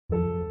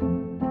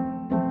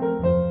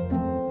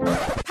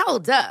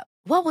Hold up.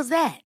 What was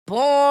that?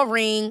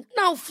 Boring.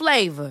 No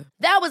flavor.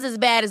 That was as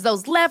bad as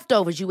those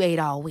leftovers you ate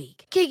all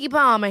week. Keke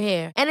Palmer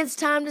here. And it's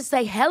time to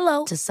say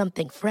hello to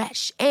something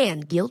fresh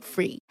and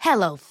guilt-free.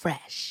 Hello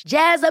Fresh.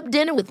 Jazz up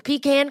dinner with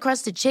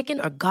pecan-crusted chicken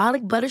or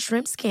garlic butter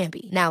shrimp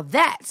scampi. Now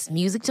that's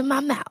music to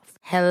my mouth.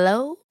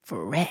 Hello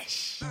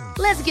Fresh.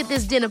 Let's get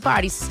this dinner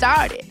party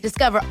started.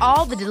 Discover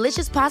all the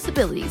delicious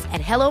possibilities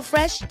at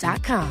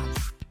hellofresh.com.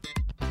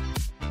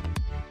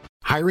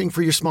 Hiring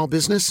for your small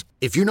business?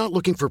 If you're not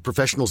looking for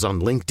professionals on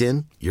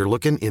LinkedIn, you're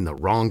looking in the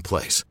wrong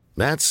place.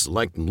 That's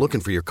like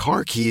looking for your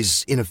car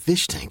keys in a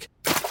fish tank.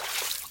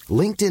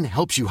 LinkedIn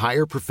helps you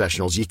hire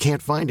professionals you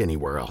can't find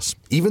anywhere else,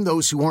 even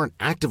those who aren't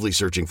actively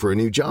searching for a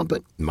new job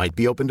but might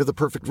be open to the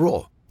perfect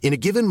role. In a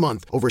given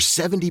month, over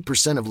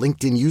 70% of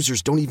LinkedIn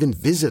users don't even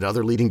visit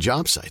other leading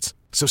job sites.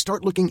 So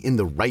start looking in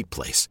the right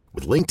place.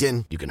 With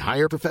LinkedIn, you can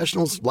hire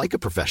professionals like a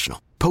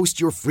professional.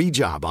 Post your free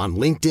job on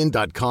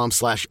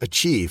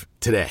linkedin.com/achieve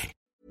today.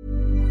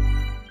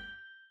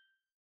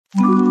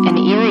 An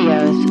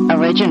Erios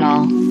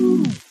original.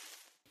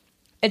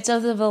 It's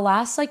over the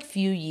last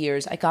few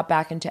years I got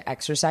back into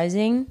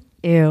exercising.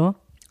 Ew.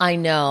 I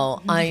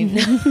know.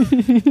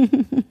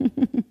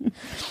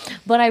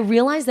 But I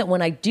realize that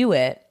when I do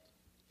it,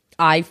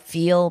 I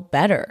feel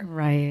better.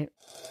 Right.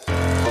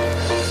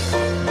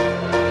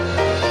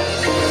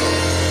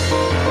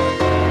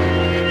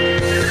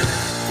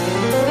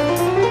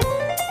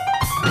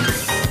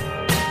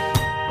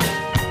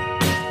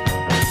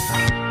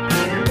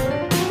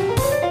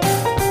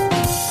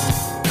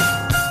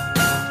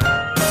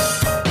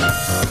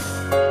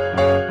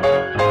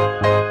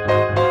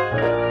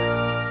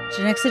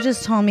 Janexa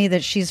just told me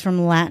that she's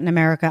from Latin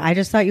America. I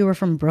just thought you were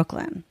from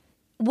Brooklyn.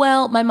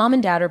 Well, my mom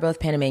and dad are both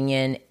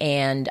Panamanian,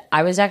 and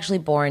I was actually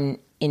born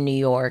in New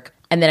York,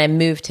 and then I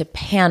moved to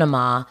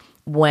Panama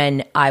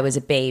when I was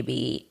a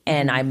baby,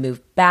 and I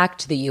moved back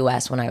to the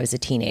U.S. when I was a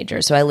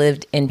teenager. So I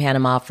lived in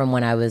Panama from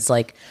when I was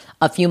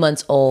a few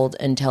months old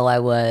until I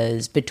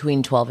was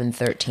between 12 and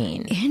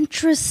 13.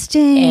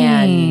 Interesting.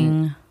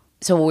 And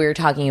so what we were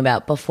talking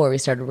about before we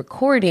started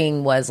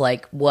recording was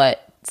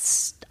what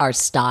our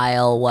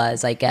style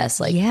was, I guess,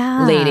 late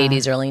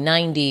 80s, early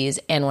 90s.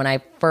 And when I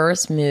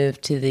first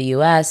moved to the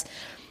U.S.,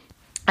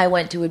 I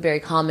went to Woodbury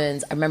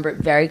Commons. I remember it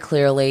very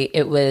clearly.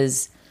 It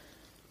was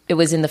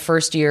in the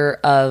first year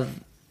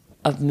of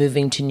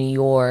moving to New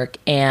York,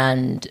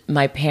 and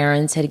my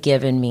parents had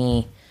given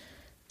me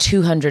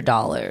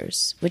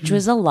 $200, which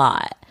was a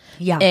lot.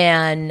 Yeah.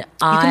 And you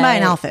can buy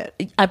an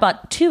outfit. I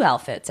bought 2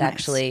 outfits,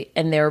 actually,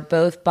 and they were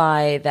both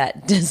by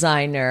that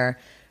designer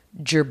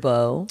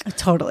Girbeau.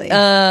 Totally.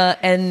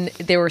 And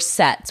they were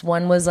sets.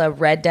 One was a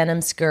red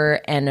denim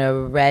skirt and a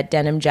red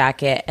denim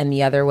jacket, and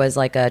the other was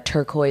a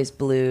turquoise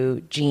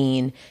blue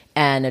jean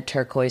and a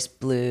turquoise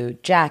blue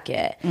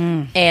jacket.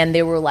 And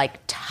they were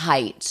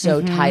tight, so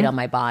tight on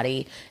my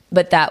body.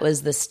 But that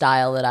was the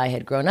style that I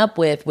had grown up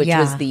with, which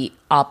was the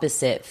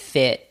opposite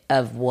fit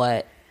of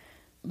what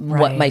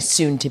my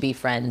soon-to-be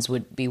friends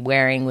would be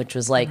wearing, which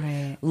was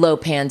low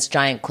pants,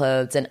 giant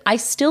clothes. And I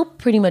still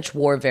pretty much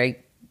wore very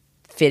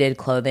fitted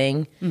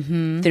clothing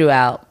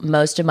throughout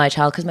most of my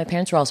childhood, because my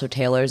parents were also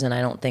tailors, and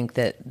I don't think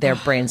that their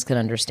brains could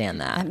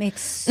understand that. That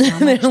makes so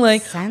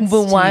much sense.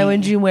 But why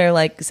would you wear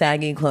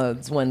saggy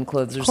clothes when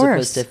clothes are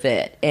supposed to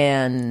fit?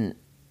 And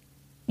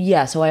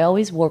yeah, so I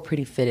always wore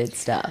pretty fitted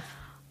stuff.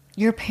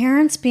 Your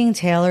parents being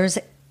tailors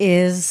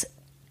is,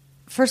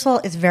 first of all,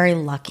 it's very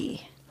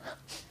lucky.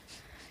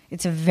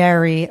 It's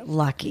very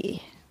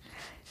lucky.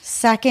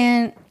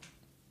 Second,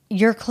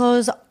 your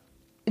clothes.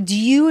 Do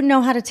you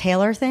know how to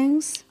tailor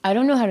things? I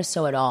don't know how to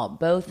sew at all.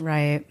 Both.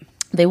 Right.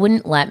 They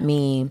wouldn't let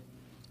me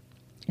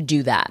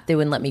do that. They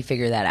wouldn't let me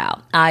figure that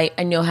out. I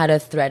know how to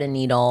thread a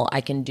needle.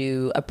 I can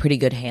do a pretty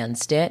good hand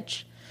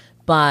stitch.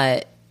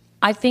 But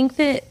I think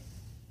that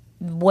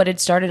what had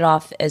started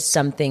off as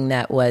something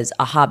that was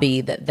a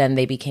hobby that then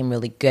they became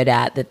really good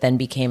at, that then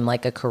became a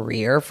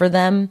career for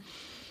them,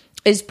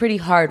 is pretty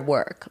hard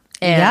work.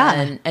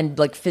 And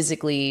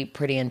physically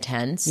pretty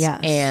intense. Yes.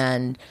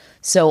 And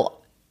so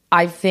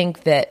I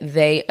think that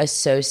they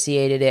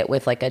associated it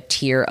with a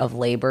tier of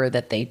labor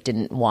that they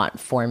didn't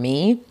want for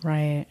me.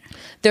 Right.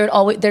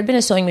 There'd been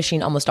a sewing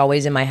machine almost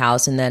always in my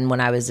house, and then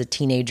when I was a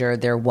teenager,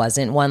 there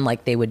wasn't one.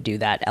 They would do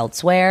that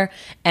elsewhere,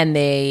 and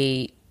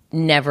they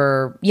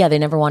never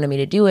wanted me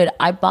to do it.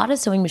 I bought a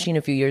sewing machine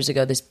a few years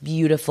ago, this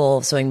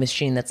beautiful sewing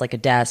machine that's like a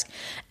desk,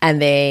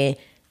 and they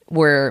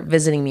were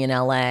visiting me in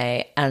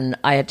LA, and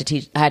I had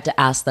to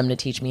ask them to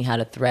teach me how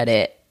to thread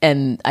it.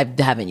 And I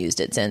haven't used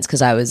it since,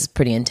 because I was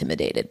pretty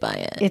intimidated by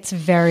it. It's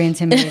very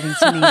intimidating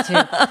to me too.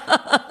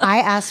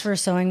 I asked for a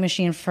sewing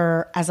machine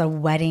as a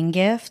wedding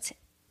gift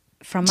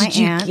from my aunt.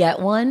 Did you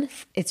get one?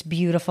 It's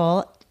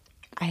beautiful.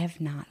 I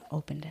have not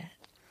opened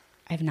it.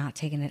 I have not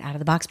taken it out of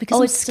the box because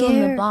I'm it's scared.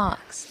 still in the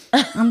box.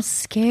 I'm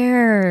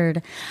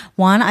scared.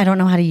 1, I don't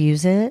know how to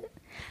use it.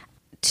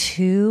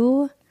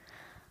 2,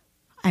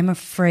 I'm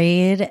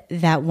afraid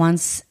that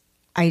once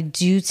I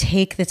do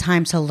take the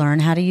time to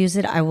learn how to use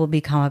it, I will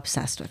become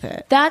obsessed with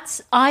it.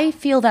 I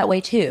feel that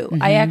way too.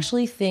 I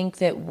actually think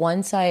that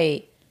once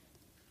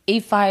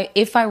if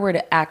I were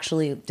to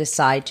actually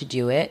decide to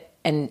do it,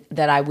 and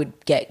that I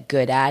would get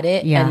good at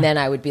it, and then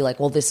I would be like,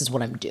 well, this is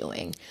what I'm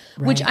doing.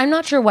 Right. Which I'm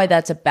not sure why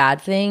that's a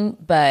bad thing,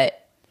 but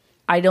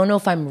I don't know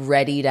if I'm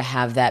ready to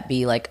have that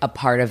be like a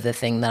part of the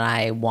thing that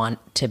I want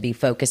to be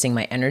focusing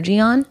my energy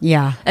on.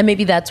 Yeah. And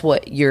maybe that's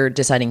what you're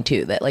deciding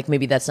too, that like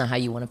maybe that's not how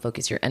you want to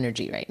focus your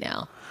energy right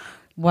now.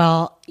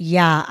 Well,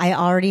 yeah, I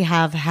already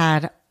have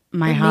had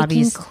my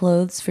hobbies. Making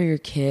clothes for your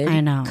kid?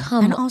 I know.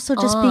 And also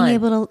just being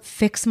able to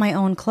fix my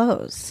own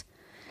clothes.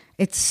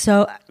 It's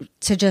so,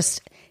 to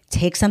just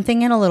take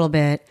something in a little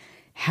bit,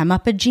 hem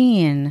up a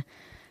jean,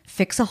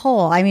 fix a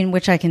hole. I mean,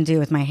 which I can do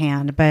with my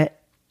hand, but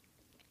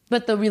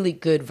the really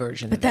good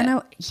version of it.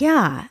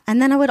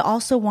 And then I would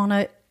also want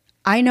to,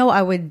 I know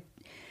I would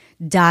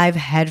dive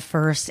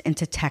headfirst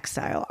into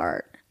textile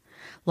art.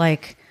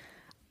 Like,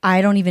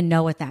 I don't even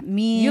know what that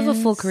means. You have a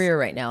full career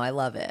right now. I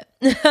love it.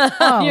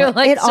 Oh, You're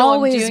like, it so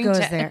always goes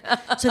there.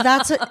 So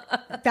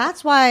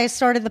that's why I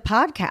started the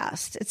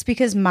podcast. It's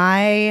because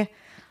my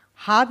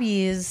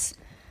hobbies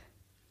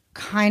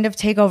kind of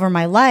take over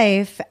my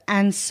life.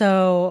 And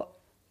so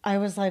I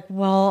was like,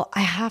 well,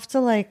 I have to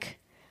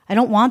I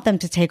don't want them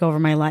to take over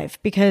my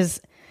life because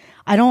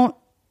I don't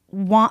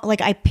want,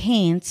 I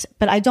paint,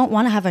 but I don't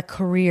want to have a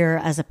career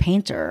as a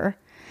painter.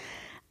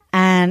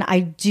 And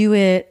I do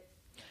it.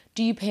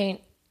 Do you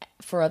paint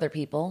for other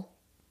people?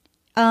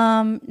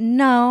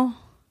 No.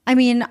 I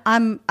mean,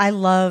 I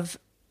love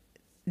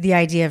the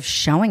idea of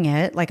showing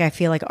it. Like, I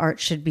feel like art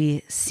should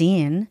be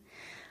seen.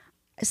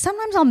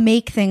 Sometimes I'll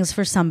make things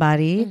for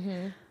somebody,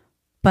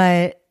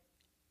 but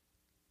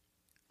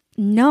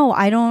no,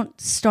 I don't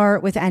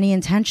start with any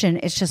intention.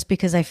 It's just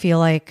because I feel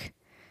like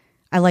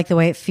I like the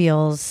way it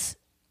feels.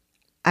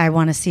 I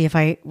want to see if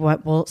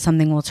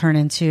something will turn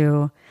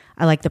into.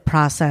 I like the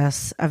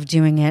process of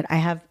doing it. I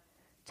have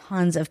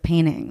tons of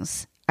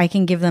paintings. I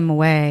can give them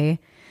away.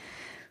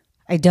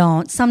 I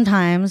don't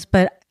sometimes,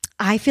 but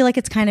I feel like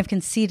it's kind of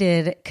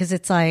conceited because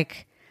it's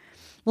like,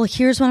 well,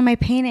 here's one of my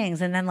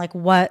paintings. And then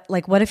what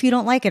if you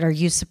don't like it? Are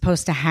you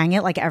supposed to hang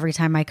it every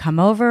time I come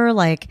over?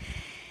 Like,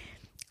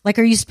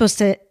 are you supposed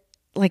to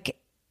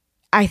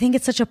I think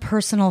it's such a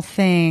personal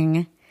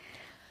thing.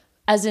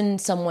 As in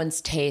someone's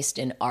taste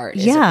in art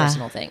is a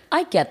personal thing.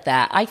 I get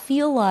that. I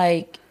feel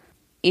like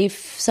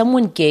if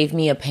someone gave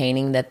me a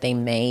painting that they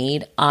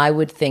made, I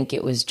would think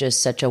it was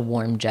just such a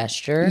warm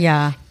gesture.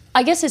 Yeah.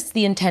 I guess it's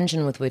the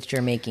intention with which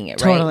you're making it,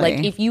 Totally. right?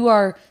 Like if you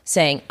are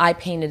saying, I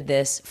painted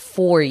this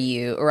for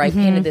you, or I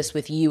painted this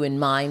with you in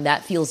mind,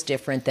 that feels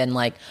different than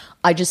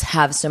I just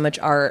have so much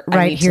art,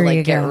 I need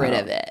to get rid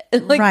of it.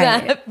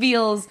 That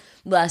feels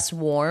less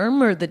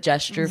warm, or the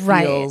gesture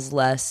feels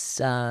less...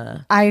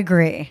 I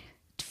agree.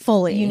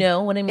 Fully. You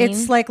know what I mean?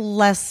 It's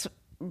less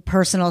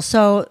personal.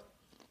 So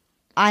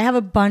I have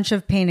a bunch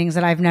of paintings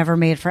that I've never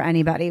made for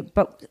anybody,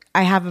 but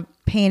I have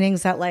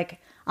paintings that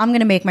I'm going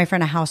to make my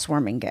friend a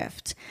housewarming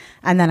gift.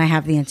 And then I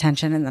have the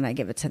intention and then I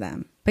give it to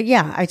them. But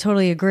yeah, I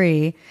totally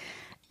agree.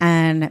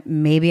 And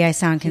maybe I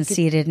sound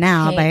conceited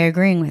now by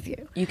agreeing with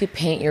you. You could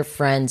paint your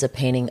friends a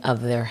painting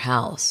of their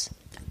house.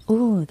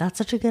 Ooh, that's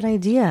such a good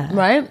idea.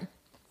 Right?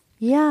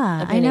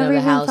 Yeah. I never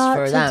even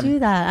thought to do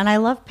that. And I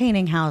love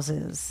painting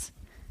houses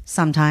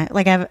sometimes.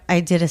 I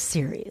did a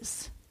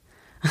series.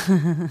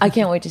 I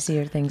can't wait to see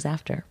your things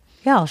after.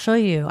 Yeah, I'll show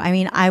you. I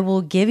mean, I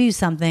will give you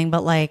something,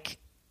 but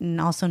and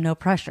also no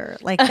pressure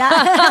like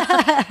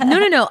that.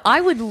 No.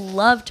 I would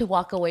love to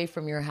walk away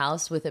from your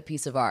house with a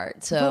piece of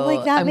art. So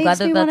I'm glad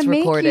that that's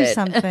recorded. Make you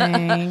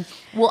something.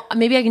 Well,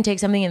 maybe I can take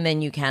something and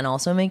then you can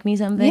also make me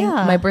something.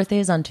 Yeah. My birthday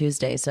is on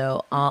Tuesday,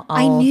 so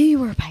I knew you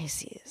were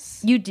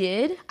Pisces. You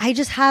did? I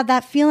just had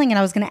that feeling, and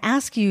I was going to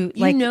ask you.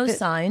 You know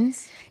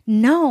signs?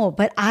 No,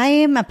 but I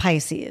am a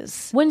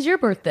Pisces. When's your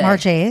birthday?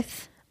 March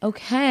 8th.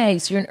 Okay,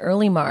 so you're in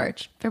early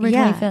March. February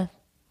 25th.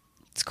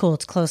 It's cool.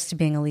 It's close to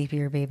being a leap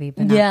year baby,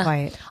 but not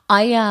quite.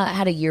 I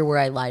had a year where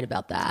I lied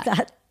about that.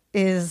 That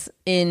is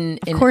in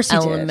course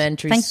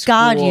elementary Thank school.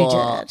 God you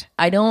did.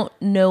 I don't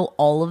know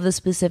all of the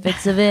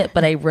specifics of it,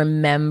 but I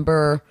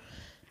remember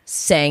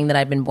saying that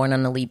I'd been born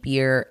on a leap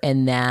year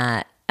and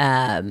that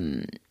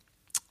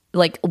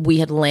we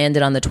had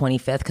landed on the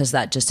 25th because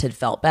that just had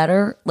felt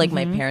better. My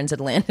parents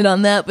had landed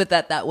on that, but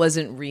that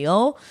wasn't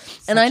real.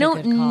 And I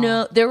don't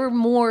know. There were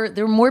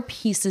more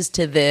pieces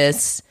to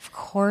this. Of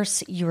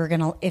course, you were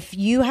gonna. If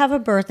you have a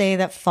birthday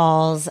that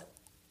falls,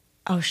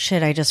 oh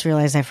shit! I just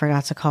realized I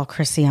forgot to call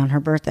Chrissy on her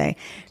birthday.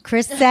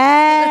 Chrissy,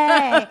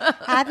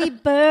 happy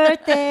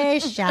birthday!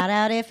 Shout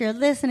out if you're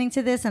listening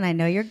to this, and I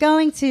know you're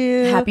going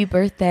to. Happy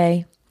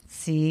birthday.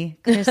 See,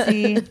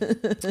 Chrissy,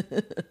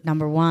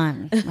 number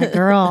one, my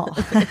girl.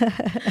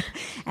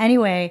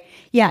 Anyway,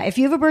 yeah, if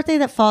you have a birthday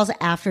that falls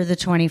after the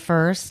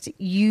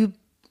 21st,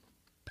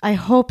 I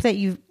hope that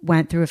you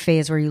went through a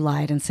phase where you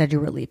lied and said you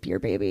were a leap year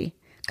baby.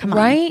 Come on.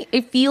 Right?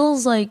 It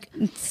feels a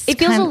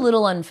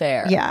little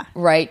unfair. Yeah.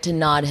 Right? To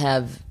not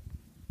have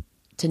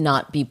to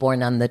not be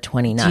born on the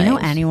 29th. Do you know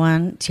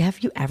anyone? Have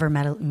you ever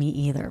met me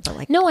either? But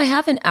like, No, I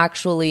haven't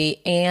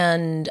actually.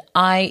 And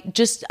I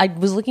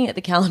was looking at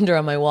the calendar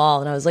on my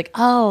wall and I was like,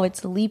 oh,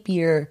 it's a leap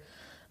year.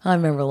 I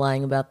remember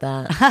lying about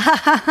that.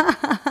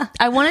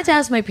 I wanted to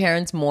ask my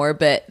parents more,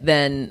 but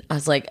then I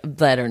was like,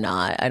 better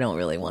not. I don't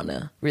really want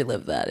to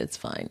relive that. It's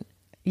fine.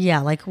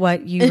 yeah, like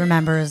what you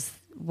remember is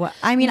what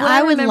I mean. What I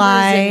I would remember is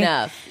lie.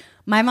 enough.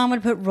 My mom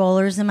would put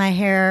rollers in my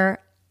hair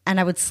and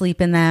I would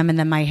sleep in them, and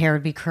then my hair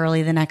would be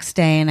curly the next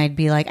day, and I'd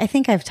be like, I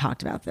think I've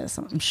talked about this.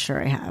 I'm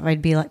sure I have.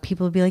 I'd be like,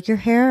 people would be like, your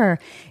hair,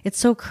 it's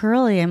so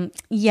curly. And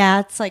yeah,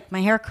 it's like my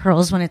hair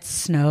curls when it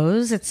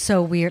snows. It's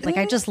so weird. Like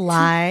I just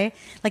lie.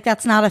 Like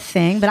that's not a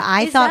thing. But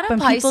I Is thought that a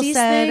when people Pisces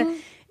said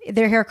thing?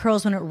 their hair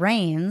curls when it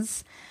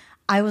rains,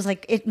 I was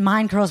like,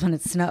 mine curls when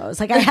it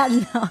snows. Like I had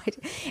no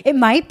idea. It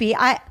might be.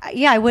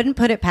 I wouldn't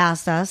put it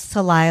past us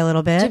to lie a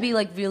little bit. To be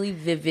like really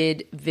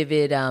vivid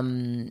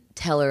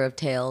teller of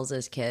tales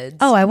as kids.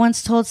 Oh, I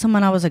once told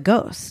someone I was a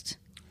ghost,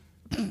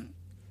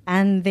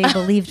 and they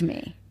believed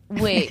me.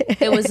 Wait,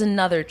 it was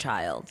another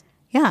child.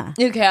 Yeah,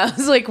 Okay, I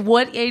was like,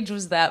 what age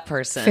was that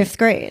person? 5th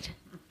grade.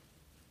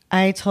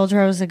 I told her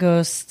I was a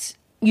ghost.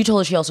 You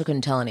told her she also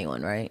couldn't tell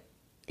anyone, right?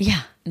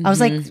 Yeah, I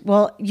was like,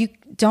 well, you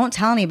don't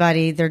tell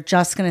anybody. They're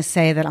just gonna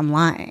say that I'm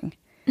lying.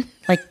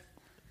 Like,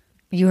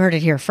 you heard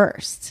it here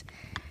first.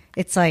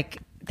 It's like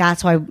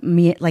that's why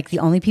me, like the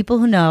only people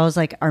who knows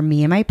like are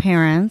me and my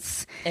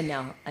parents. And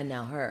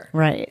now her.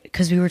 Right.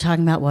 Because we were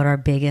talking about what our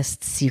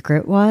biggest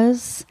secret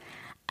was.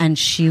 And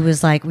she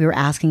was like, we were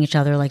asking each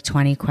other like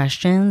 20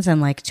 questions.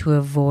 And like to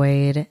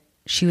avoid,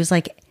 she was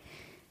like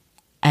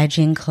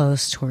edging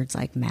close towards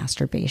like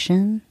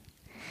masturbation.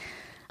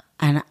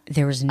 And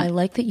there was I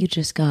like that you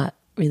just got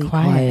really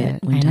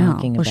quiet when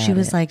talking about it. Well, she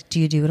was like, do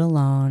you do it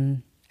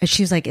alone? And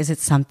she was like, is it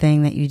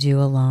something that you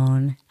do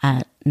alone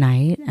at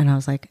night? And I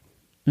was like,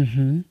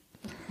 mm-hmm.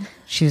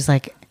 She was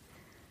like,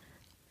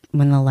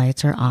 when the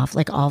lights are off,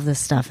 like all this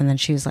stuff. And then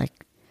she was like,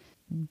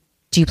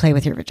 do you play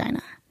with your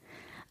vagina?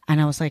 And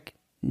I was like,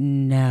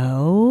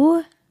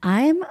 no,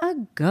 I'm a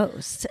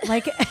ghost.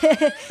 Like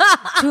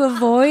to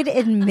avoid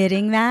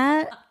admitting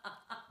that.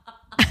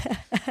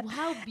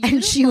 Wow,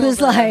 And she was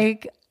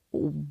like,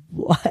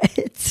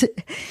 what?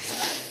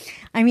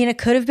 I mean, it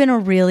could have been a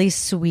really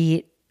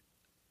sweet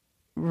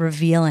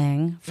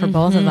revealing for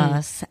both of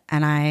us.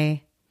 And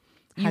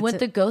you went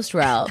the ghost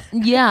route.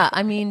 Yeah,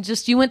 I mean,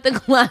 just you went the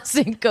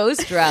classic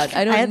ghost route.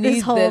 I had need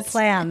this whole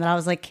plan that I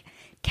was like,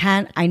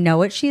 I know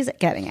what she's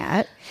getting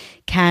at.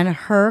 Can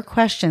her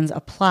questions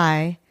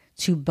apply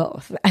to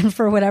both? And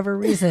for whatever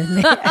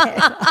reason,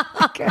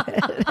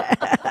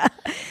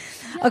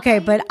 okay,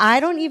 but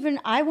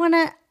I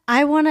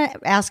want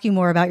to ask you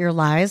more about your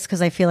lies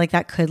because I feel like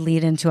that could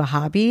lead into a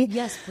hobby.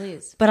 Yes,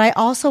 please. But I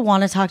also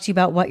want to talk to you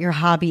about what your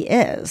hobby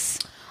is.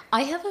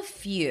 I have a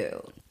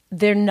few.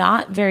 They're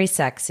not very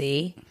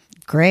sexy.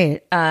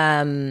 Great.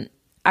 I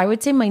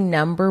would say my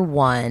number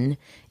one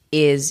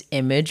is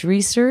image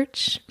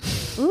research.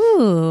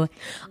 Ooh,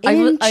 I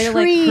like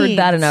heard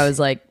that and I was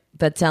like,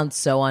 that sounds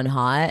so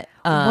unhot.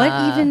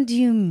 What even do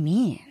you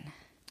mean?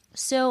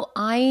 So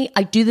I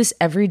do this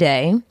every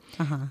day,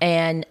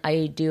 and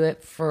I do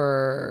it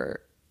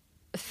for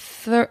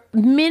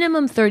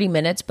minimum 30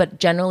 minutes, but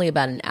generally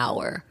about an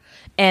hour.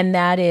 And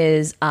that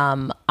is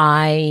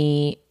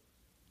I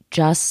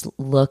just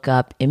look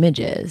up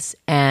images,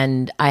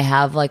 and I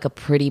have like a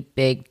pretty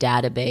big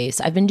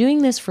database. I've been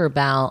doing this for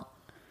about,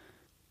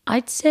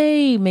 I'd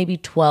say maybe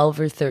 12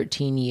 or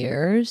 13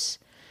 years.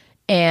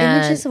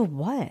 And Images of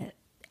what?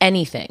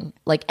 anything.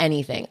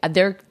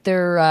 They're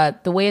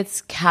the way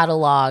it's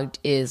cataloged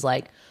is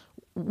like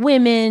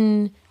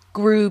women,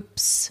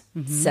 groups,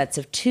 sets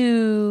of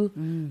two,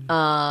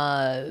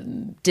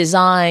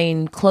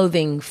 design,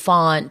 clothing,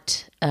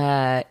 font,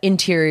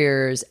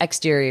 interiors,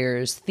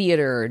 exteriors,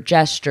 theater,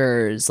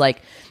 gestures.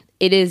 Like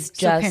it is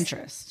just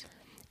Pinterest.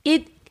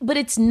 but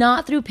it's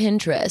not through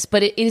Pinterest,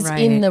 but it is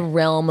in the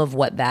realm of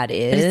what that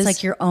is. But it's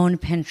like your own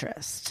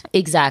Pinterest.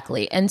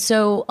 Exactly. And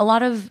so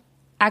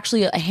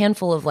actually a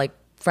handful of like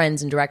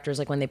friends and directors,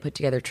 like when they put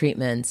together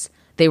treatments,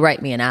 they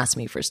write me and ask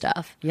me for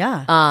stuff.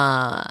 Yeah.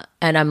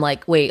 And I'm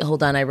like, wait,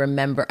 hold on. I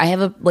remember I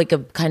have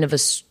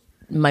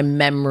my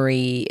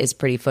memory is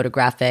pretty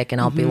photographic, and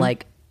I'll be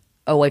like,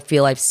 oh, I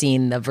feel I've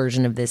seen the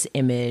version of this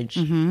image.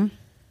 And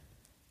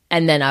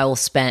then I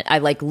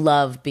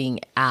love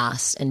being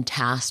asked and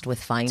tasked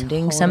with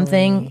finding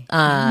something.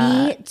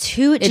 Me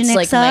too, It's Janixa.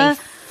 like my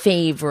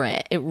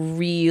favorite. It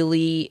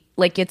really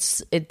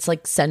it's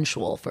like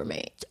sensual for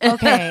me.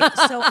 Okay,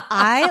 so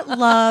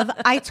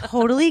I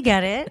totally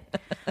get it.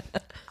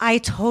 I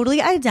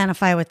totally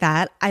identify with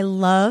that. I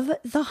love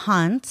the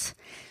hunt.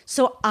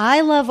 So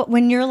I love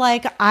when you're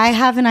like, I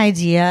have an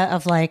idea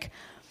of like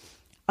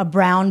a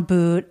brown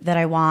boot that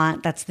I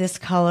want that's this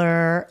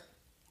color,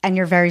 and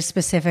you're very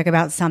specific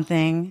about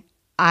something.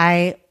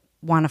 I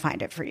want to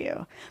find it for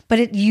you. But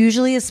it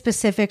usually is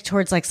specific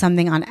towards like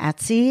something on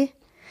Etsy.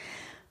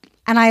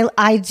 And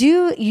I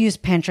do use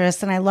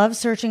Pinterest, and I love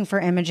searching for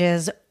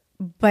images,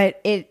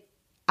 but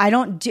I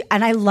don't do,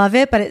 and I love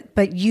it,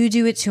 but you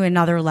do it to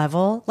another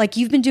level. Like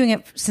you've been doing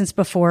it since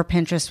before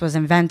Pinterest was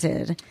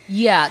invented.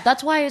 Yeah,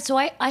 that's why. So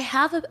I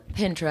have a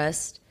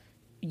Pinterest.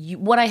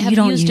 What I have You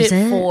don't used use it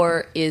it?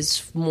 for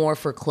is more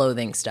for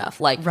clothing stuff.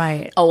 Like,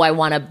 Right. oh, I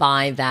want to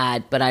buy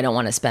that, but I don't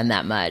want to spend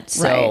that much.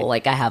 So, Right.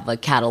 like, I have a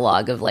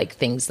catalog of like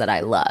things that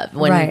I love.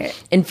 When,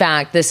 Right. in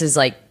fact, this is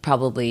like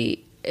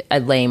probably a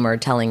lame or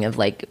telling of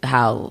like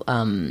how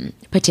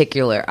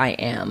particular I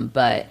am,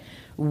 but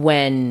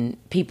when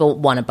people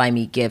want to buy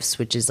me gifts,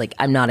 which is like,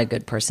 I'm not a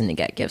good person to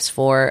get gifts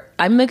for.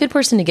 I'm a good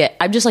person to get,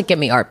 I'm just like, get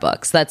me art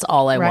books. That's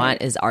all I Right.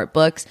 want is art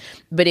books.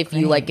 But if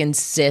you like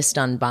insist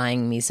on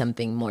buying me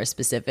something more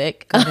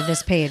specific, Go to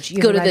this page. You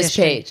go have to a this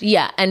registry. page.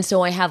 Yeah. And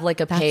so I have like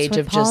a page what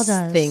of Paul just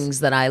does. things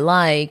that I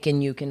like,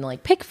 and you can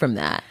like pick from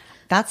that.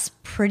 That's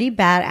pretty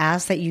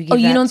badass that you give Oh,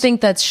 you that don't think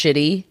that's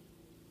shitty?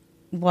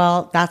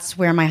 Well, that's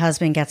where my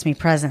husband gets me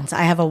presents.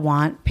 I have a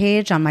want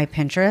page on my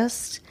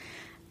Pinterest,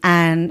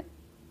 and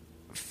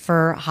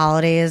for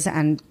holidays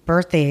and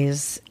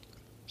birthdays,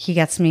 he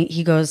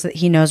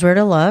knows where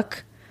to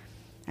look,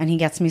 and he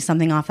gets me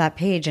something off that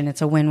page, and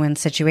it's a win-win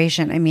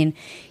situation. I mean,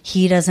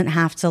 he doesn't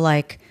have to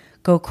like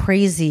go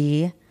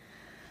crazy.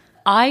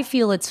 I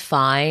feel it's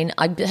fine.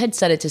 I had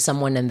said it to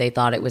someone and they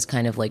thought it was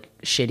kind of like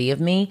shitty of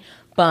me,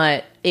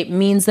 but it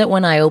means that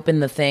when I open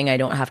the thing, I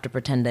don't have to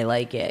pretend I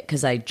like it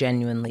because I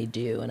genuinely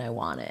do and I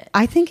want it.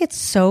 I think it's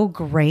so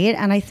great,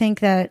 and I think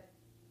that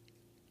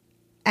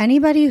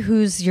anybody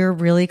who's your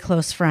really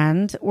close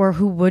friend or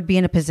who would be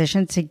in a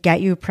position to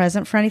get you a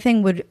present for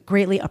anything would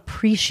greatly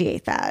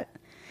appreciate that.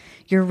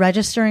 You're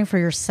registering for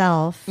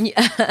yourself.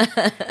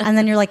 And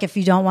then you're like, if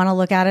you don't want to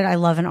look at it, I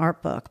love an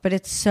art book. But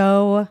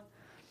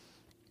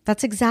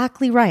that's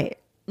exactly right.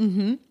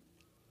 Mm-hmm.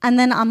 And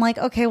then I'm like,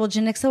 okay, well,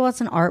 Janixa wants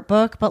an art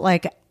book, but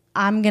like,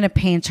 I'm going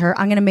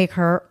to make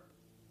her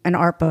an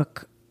art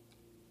book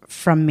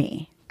from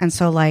me. And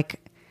so like,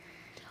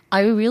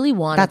 I really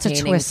want that's a a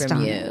painting twist from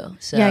on you. it.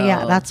 So.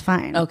 Yeah, that's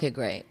fine. Okay,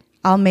 great.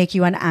 I'll make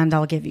you one and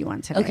I'll give you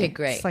one today. Okay,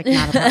 great. It's like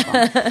not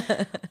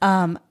a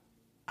problem.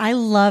 I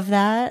love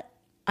that.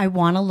 I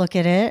want to look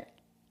at it.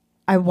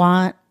 I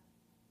want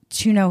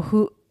to know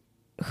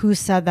who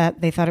said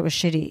that they thought it was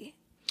shitty,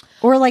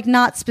 or like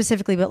not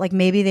specifically, but like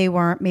maybe they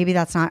weren't. Maybe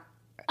that's not.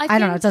 I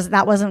don't know.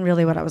 That wasn't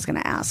really what I was going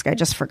to ask. I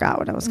just forgot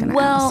what I was going to ask.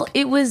 Well,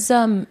 it was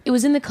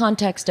in the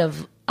context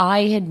of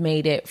I had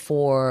made it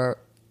for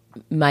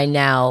my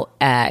now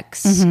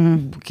ex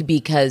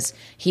because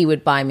he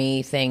would buy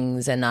me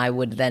things and I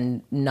would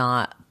then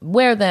not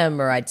wear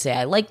them, or I'd say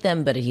I like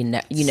them, but he, and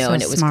it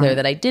was smart. clear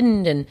that I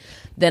didn't. And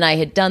then I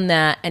had done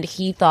that, and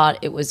he thought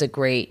it was a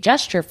great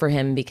gesture for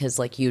him because,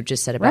 like you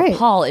just said about Right.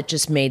 Paul, it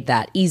just made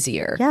that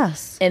easier.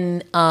 Yes.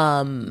 And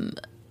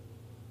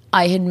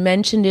I had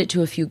mentioned it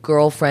to a few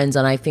girlfriends,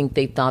 and I think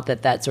they thought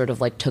that sort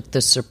of like took the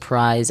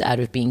surprise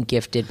out of being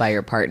gifted by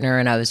your partner.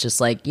 And I was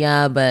just like,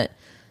 yeah, but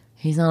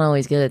he's not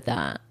always good at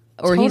that,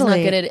 or he's not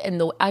Totally. good at it.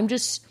 And I'm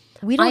just,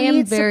 We don't I am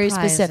need very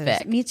surprises.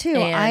 specific. Me too.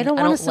 And I don't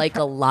wanna like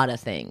a lot of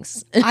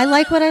things. I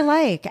like what I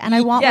like, and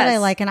I want what I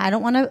Yes. like, and I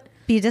don't want to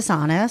be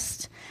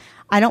dishonest.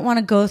 I don't want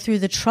to go through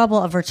the trouble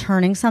of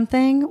returning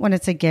something when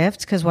it's a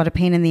gift, because what a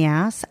pain in the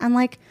ass. And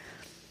like,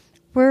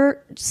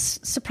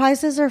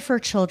 surprises are for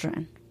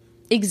children.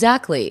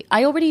 Exactly.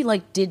 I already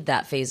like did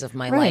that phase of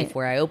my Right. life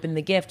where I opened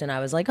the gift and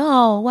I was like,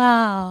 oh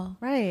wow,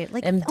 Right.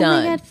 Like, I'm oh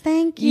done. my God,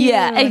 thank you.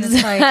 Yeah, And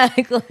it's like-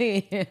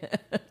 exactly.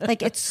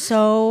 Like, it's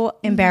so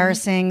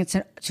embarrassing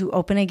to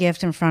open a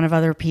gift in front of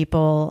other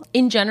people.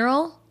 In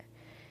general,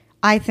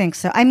 I think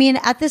so. I mean,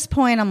 at this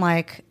point, I'm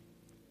like,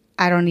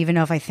 I don't even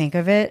know if I think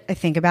of it. I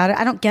think about it.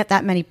 I don't get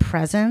that many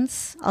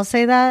presents. I'll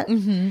say that.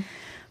 Mm-hmm.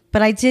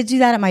 But I did do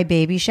that at my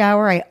baby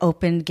shower. I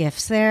opened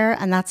gifts there.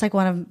 And that's like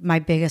one of my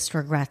biggest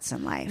regrets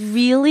in life.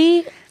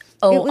 really?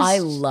 Oh, It was- I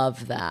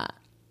love that.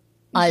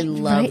 I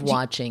love Right?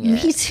 watching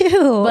it. Me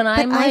too. But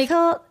I'm like, I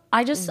felt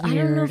I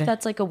don't know if weird.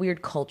 that's like a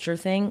weird culture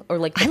thing or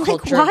like the I like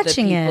culture of the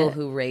watching people it.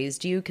 who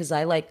raised you. Cause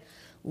I like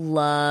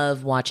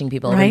love watching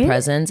people open Right?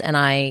 presents, and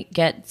I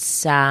get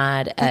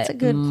sad That's a at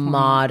good point.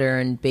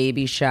 modern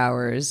baby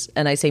showers.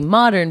 And I say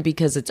modern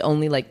because it's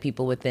only like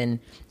people within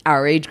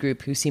our age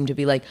group who seem to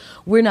be like,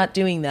 we're not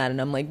doing that.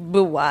 And I'm like,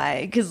 but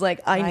why? Cause like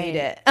I need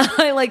it.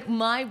 I like,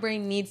 my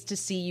brain needs to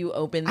see you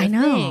open the I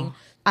know. thing.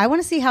 I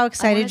want to see how I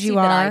excited wanna see you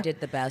that are. I did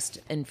the best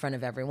in front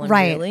of everyone.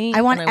 Right. Really.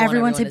 I want And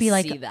everyone to be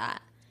like- see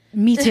that.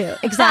 Me too.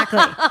 Exactly.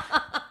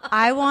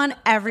 I want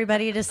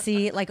everybody to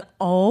see, like,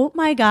 oh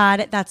my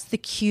God, that's the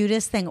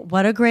cutest thing.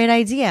 What a great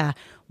idea.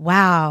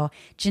 Wow.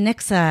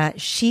 Janixa,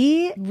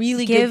 she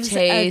Really gives good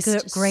taste,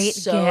 a great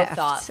so gift.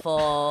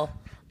 thoughtful.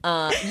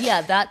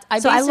 Yeah, that I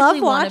So I basically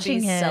love want to be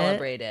watching it.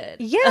 celebrated.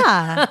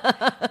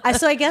 Yeah.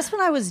 So I guess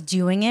when I was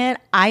doing it,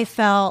 I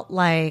felt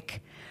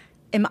like,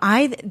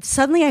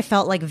 suddenly I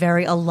felt like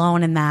very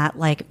alone in that,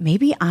 like,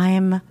 maybe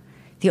I'm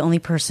the only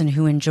person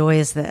who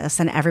enjoys this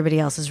and everybody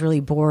else is really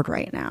bored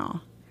right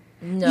now.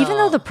 No. Even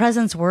though the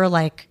presents were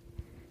like,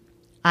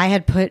 I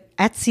had put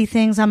Etsy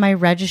things on my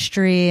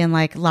registry and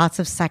like lots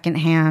of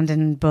secondhand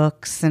and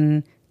books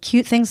and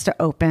cute things to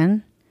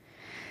open.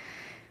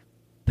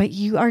 But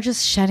you are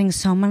just shedding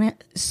so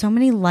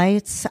many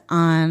lights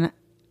on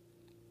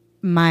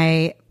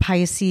my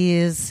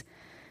Pisces.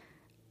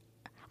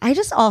 I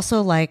just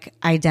also like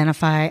I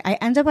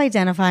end up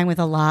identifying with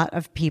a lot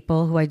of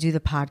people who I do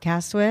the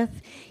podcast with,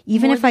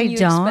 even More if than I you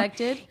don't.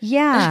 expected?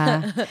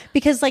 Yeah.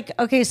 Because like,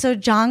 okay, so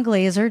John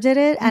Glazer did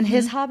it and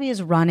his hobby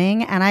is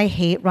running and I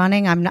hate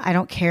running. I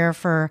don't care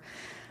for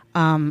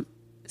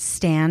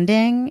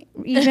standing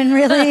even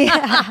really.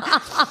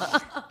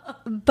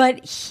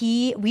 But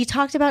we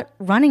talked about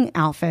running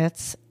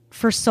outfits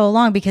for so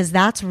long because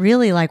that's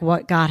really like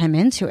what got him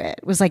into it,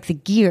 was like the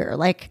gear.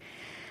 Like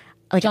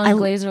John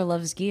Glazer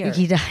loves gear.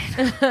 He died.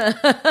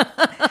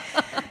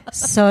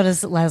 So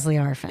does Leslie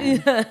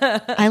Arfin.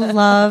 I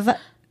love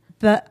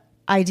the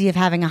idea of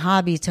having a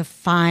hobby to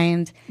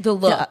find The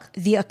look.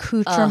 the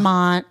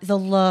accoutrement, the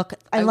look.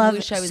 I love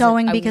wish was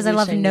sewing because I wish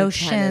love knew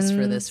notions. tennis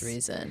for this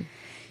reason.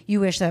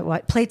 You wish that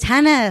what? Play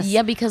tennis.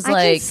 Yeah, because, I can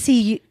like,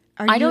 see you.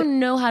 I don't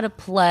know how to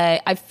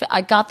play.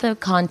 I got the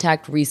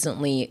contact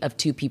recently of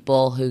two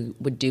people who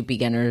would do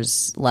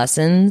beginners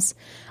lessons.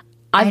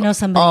 I know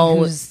somebody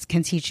who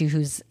can teach you,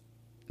 who's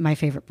one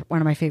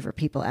of my favorite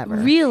people ever.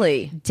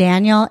 Really?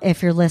 Daniel,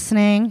 if you're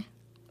listening,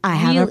 I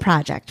have a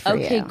project for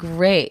you. Okay,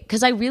 great.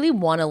 Because I really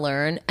want to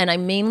learn, and I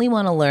mainly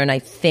want to learn, I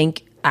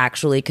think,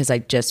 actually, because I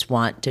just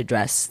want to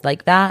dress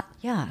like that.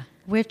 Yeah.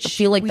 Which I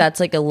feel like that's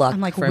like a luck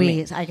I'm like, for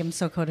me. I am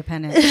so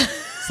codependent.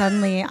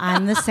 Suddenly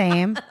I'm the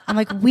same. I'm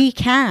like, we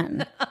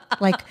can.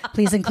 Like,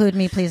 please include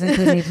me, please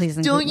include me, please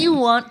include Don't me. you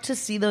want to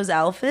see those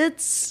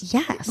outfits?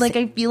 Yes. Like,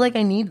 I feel like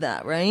I need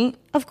that, right?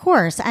 Of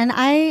course. And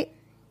I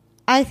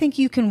think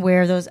you can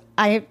wear those.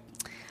 I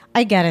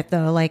get it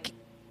though. Like,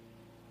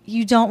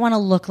 you don't want to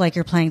look like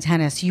you're playing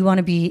tennis. You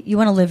want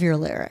to live your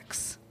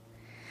lyrics.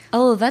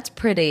 Oh, that's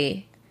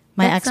pretty.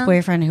 My That sounds-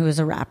 ex-boyfriend who was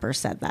a rapper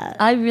said that.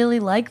 I really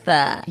like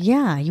that.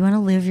 Yeah, you want to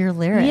live your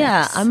lyrics.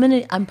 Yeah,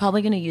 I'm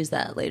probably gonna use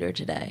that later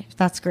today.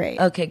 That's great.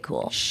 Okay,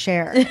 cool.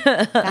 Share.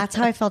 That's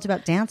how I felt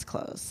about dance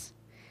clothes.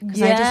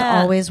 Because I just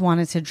Yeah. always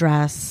wanted to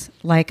dress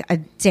like a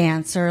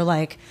dancer.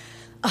 Like,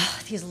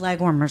 these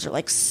leg warmers are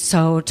like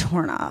so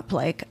torn up.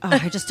 Like,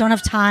 I just don't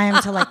have time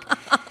to like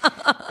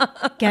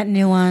get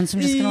new ones.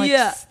 I'm just gonna like,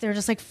 Yeah. they're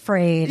just like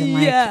frayed and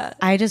like, Yeah.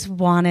 I just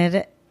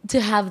wanted. To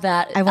have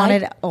that, I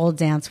wanted old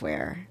dance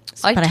wear.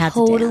 I but I had to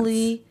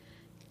totally dance.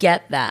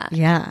 get that.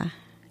 Yeah.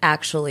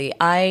 Actually,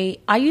 I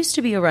used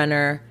to be a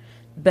runner,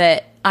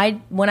 but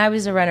when I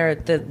was a runner,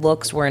 the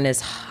looks weren't as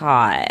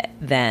hot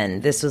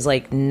then. This was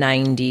like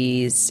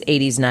 90s,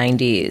 80s,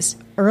 90s.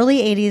 Early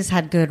 80s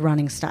had good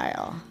running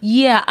style.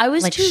 Yeah, I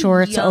was Like too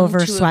shorts young over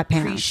to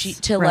sweatpants.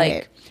 to Right.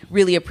 like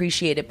really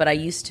appreciate it. But I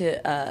used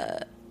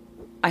to.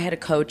 I had a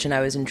coach and I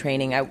was in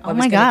training. I was my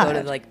going to go God.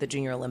 to like the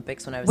Junior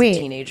Olympics when I was Wait, a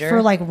teenager.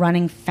 for like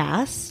running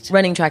fast?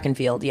 running track and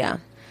field, yeah.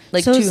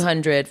 Like So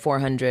 200,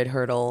 400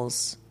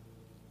 hurdles.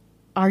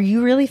 Are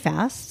you really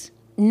fast?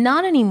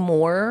 Not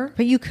anymore.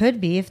 But you could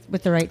be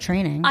with the right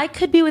training. I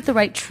could be with the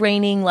right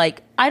training.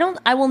 Like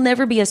I will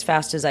never be as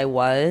fast as I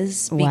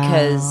was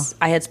because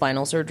I had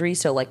spinal surgery.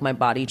 So like my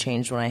body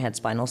changed when I had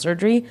spinal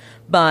surgery.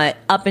 But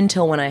up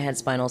until when I had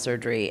spinal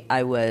surgery,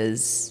 I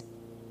was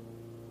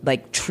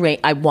like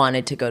I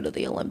wanted to go to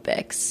the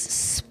Olympics.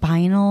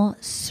 Spinal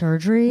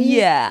surgery?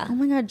 Yeah. Oh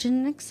my God,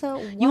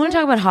 Janixa. You want to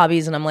talk about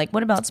hobbies, and I'm like,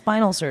 what about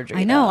spinal surgery?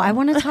 I know. though? I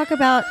want to talk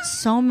about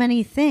so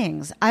many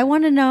things. I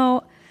want to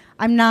know.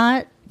 I'm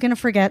not going to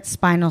forget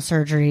spinal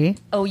surgery,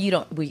 Oh, you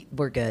don't.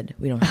 We're good.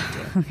 We don't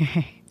have to.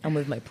 okay, I'll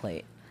move my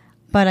plate.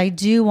 but I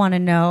do want to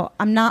know.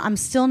 I'm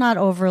still not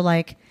over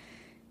like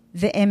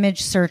the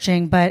image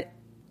searching, but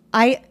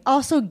I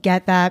also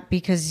get that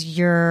because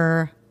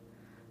you're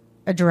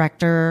a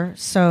director,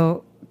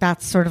 so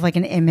that's sort of like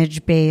an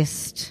image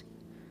based,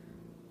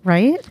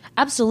 right?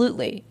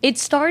 Absolutely. It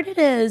started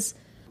as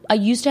I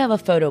used to have a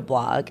photo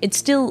blog. It's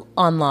still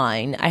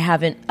online. I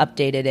haven't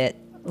updated it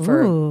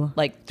for Ooh.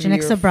 like 3 or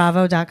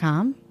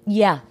JaniXaBravo.com.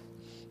 Yeah.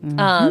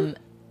 I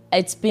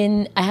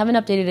haven't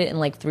updated it in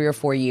like 3 or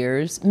 4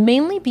 years,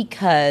 mainly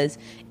because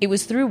it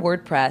was through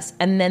WordPress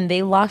and then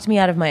they locked me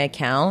out of my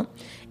account,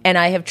 and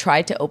I've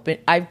tried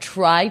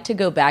to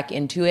go back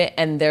into it,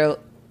 and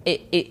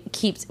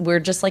we're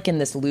just like in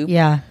this loop.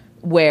 Yeah.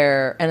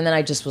 And then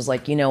I just was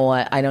like, you know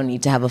what? I don't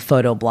need to have a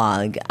photo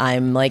blog.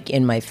 I'm like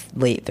in my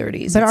late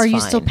 30s. But It's are you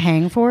fine. still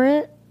paying for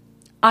it?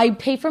 I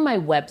pay for my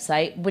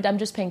website, but I'm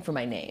just paying for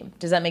my name.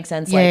 Does that make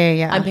sense?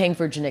 Yeah. I'm paying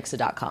for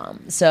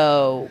Janixa.com.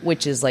 So,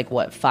 which is like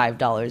what,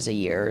 $5 a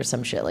year or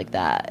some shit like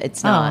that.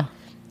 It's not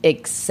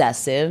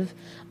excessive.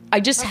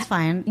 That's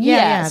fine. Yeah,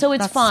 Yeah, so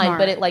it's that's fine, smart.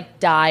 but it like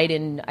died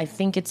in, I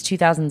think it's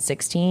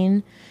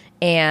 2016.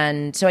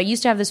 And so I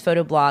used to have this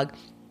photo blog.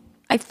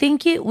 I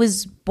think it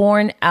was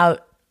born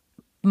out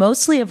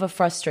mostly of a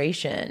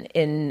frustration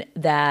in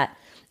that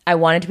I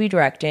wanted to be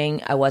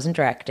directing. I wasn't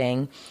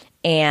directing.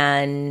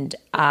 And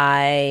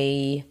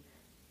the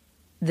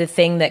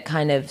thing that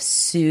kind of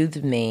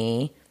soothed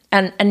me,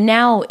 and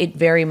now it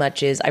very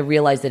much is, I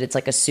realize that it's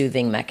like a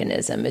soothing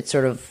mechanism. It's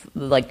sort of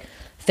like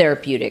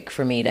therapeutic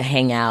for me to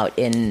hang out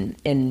in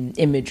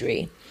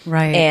imagery.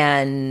 Right.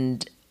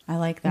 And I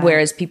like that.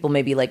 Whereas people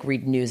maybe like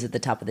read news at the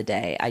top of the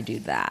day. I do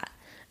that.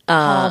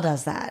 Paul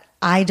does that.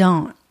 I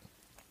don't.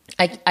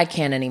 I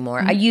can't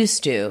anymore. I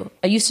used to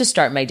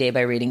start my day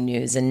by reading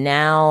news, and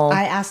now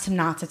I asked him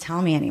not to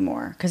tell me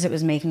anymore because it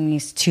was making me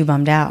too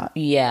bummed out.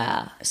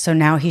 Yeah. So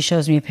now he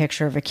shows me a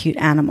picture of a cute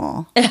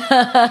animal.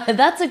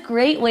 That's a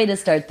great way to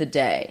start the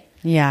day.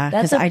 Yeah,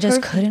 because I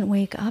just couldn't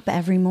wake up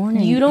every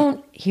morning.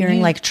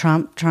 Hearing like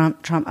Trump.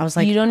 I was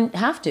like, you don't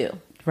have to.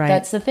 Right.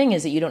 That's the thing,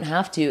 is that you don't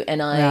have to.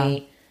 And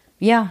I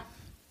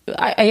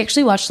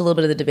actually watched a little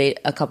bit of the debate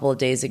a couple of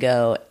days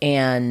ago,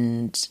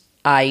 and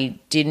I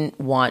didn't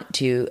want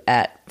to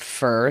at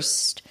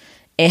first.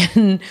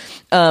 And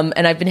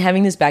I've been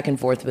having this back and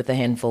forth with a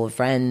handful of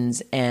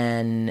friends,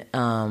 and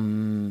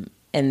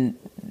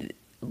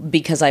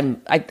because I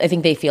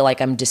think they feel like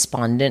I'm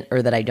despondent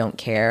or that I don't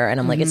care. And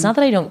I'm like, it's not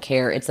that I don't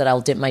care. It's that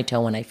I'll dip my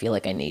toe when I feel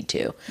like I need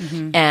to.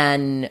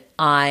 And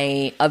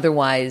I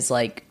otherwise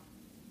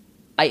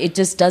it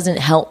just doesn't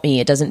help me.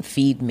 It doesn't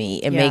feed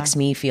me. It makes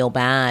me feel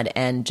bad.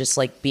 And just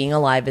like being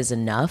alive is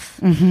enough.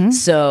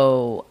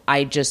 So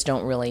I just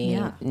don't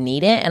really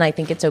need it. And I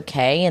think it's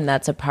okay. And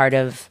that's a part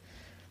of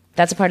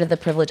the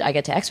privilege I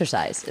get to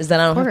exercise, is that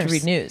I don't have to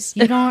read news.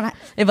 You don't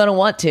if I don't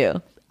want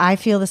to. I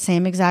feel the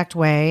same exact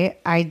way.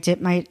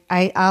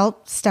 I'll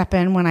step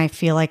in when I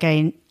feel like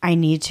I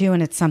need to,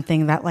 and it's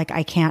something that like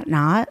I can't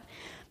not.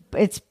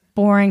 It's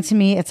boring to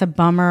me. It's a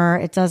bummer.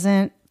 It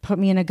doesn't put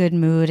me in a good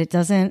mood.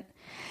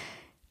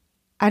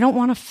 I don't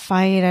want to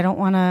fight. I don't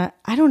know.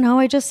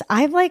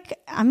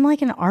 I'm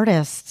like an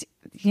artist.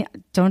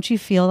 Don't you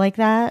feel like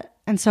that?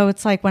 And so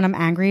it's like when I'm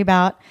angry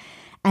about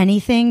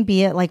anything,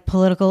 be it like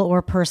political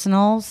or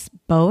personal,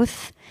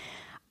 both,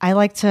 I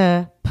like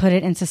to put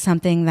it into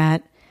something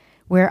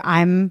where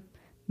I'm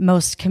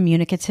most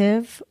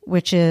communicative,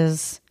 which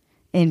is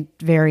in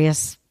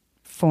various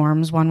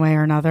forms, one way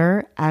or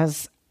another,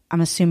 as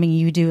I'm assuming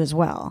you do as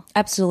well.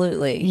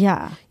 Absolutely.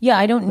 Yeah. Yeah,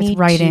 I don't need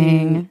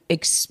writing. to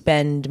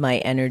expend my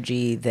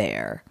energy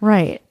there.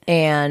 Right.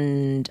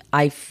 And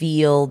I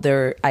feel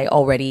I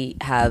already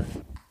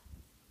have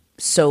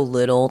so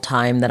little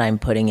time that I'm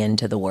putting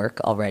into the work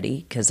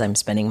already, because I'm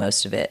spending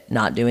most of it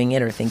not doing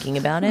it or thinking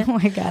about it. Oh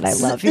my God, I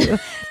love you.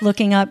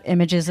 Looking up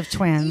images of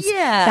twins.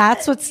 Yeah.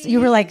 That's what's, you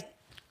were like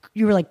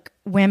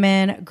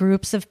women,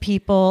 groups of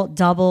people,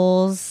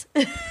 doubles.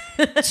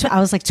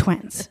 I was like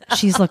twins.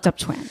 She's looked up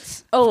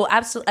twins. Oh,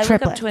 absolutely. I look up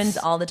Triplets. twins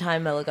all the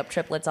time. I look up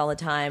triplets all the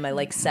time. I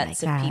like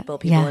sets of God. people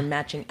Yeah. in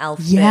matching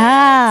outfits.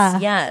 Yeah.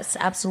 Yes,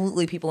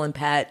 absolutely. People in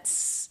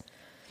pets.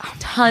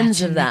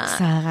 Tons of that.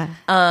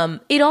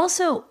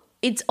 Sarah.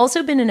 It's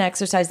also been an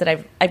exercise that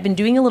I've been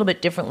doing a little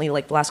bit differently,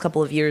 like the last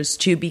couple of years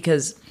too,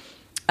 because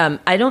I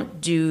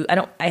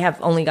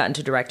have only gotten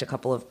to direct a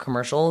couple of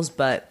commercials,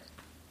 but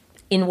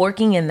in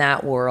working in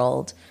that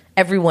world,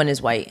 everyone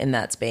is white in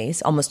that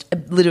space. Almost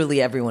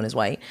literally everyone is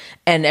white,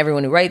 and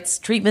everyone who writes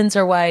treatments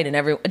are white, and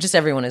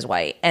everyone is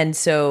white. And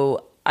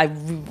so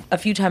a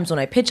few times when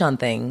I pitch on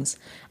things,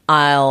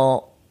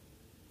 I'll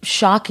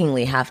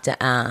shockingly have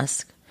to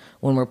ask,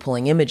 when we're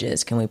pulling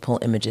images, can we pull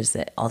images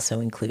that also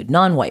include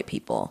non-white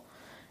people?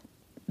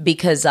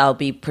 Because I'll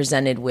be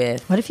presented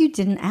with... What if you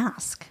didn't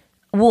ask?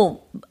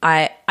 Well,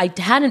 I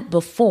hadn't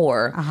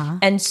before.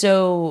 And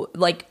so,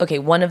 like, okay,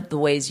 one of the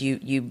ways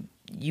you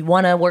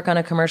want to work on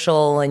a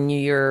commercial, and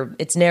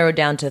it's narrowed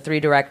down to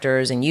 3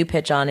 directors, and you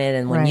pitch on it,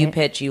 and when you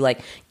pitch, you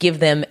like give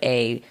them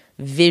a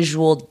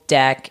visual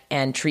deck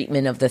and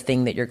treatment of the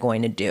thing that you're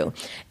going to do.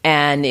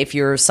 And if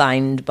you're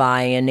signed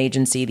by an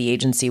agency, the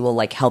agency will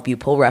like help you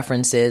pull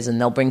references,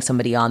 and they'll bring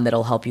somebody on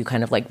that'll help you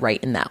kind of like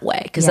write in that way,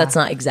 because that's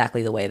not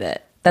exactly the way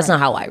that's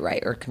not how I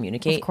write or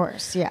communicate. Of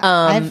course, yeah.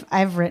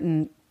 I've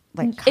written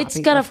like copy it's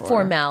got before. a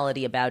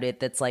formality about it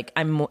that's like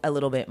I'm a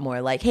little bit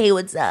more like, hey,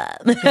 what's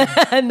up?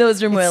 And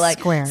those are more like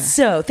square.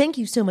 So thank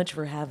you so much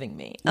for having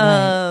me.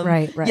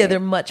 Right. Yeah, they're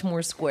much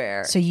more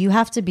square. So you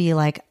have to be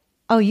like,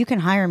 oh, you can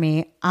hire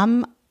me.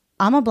 I'm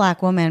a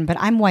black woman, but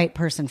I'm white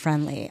person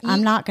friendly.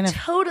 I'm not going to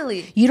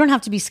totally. You don't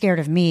have to be scared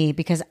of me,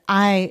 because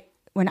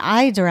when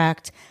I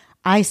direct,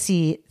 I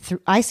see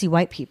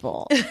white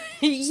people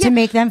to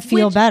make them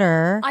feel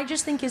better. I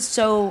just think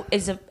to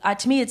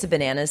me it's a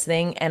bananas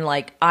thing. And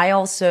like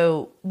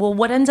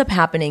what ends up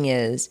happening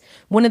is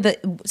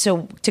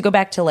so to go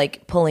back to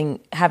like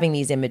having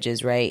these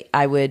images, right?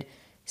 I would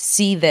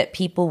see that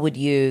people would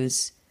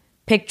use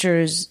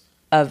pictures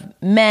of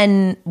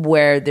men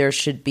where there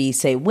should be,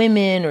 say,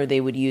 women, or they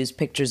would use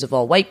pictures of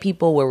all white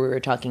people where we were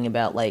talking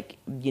about like,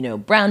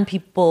 brown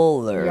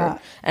people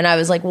and I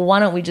was like, well, why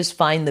don't we just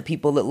find the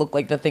people that look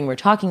like the thing we're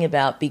talking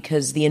about,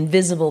 because the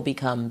invisible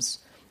becomes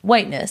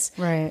whiteness.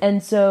 Right.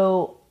 And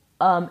so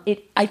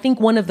I think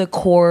one of the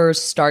core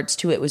starts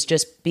to it was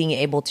just being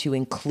able to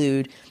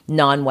include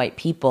non-white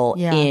people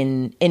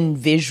in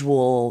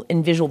visual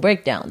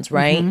breakdowns,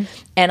 right?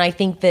 And I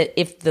think that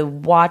if the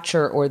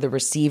watcher or the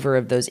receiver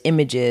of those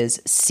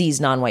images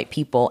sees non-white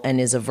people and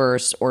is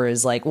averse or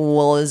is like,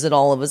 well, is it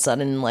all of a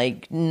sudden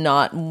like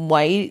not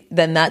white?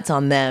 Then that's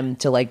on them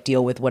to like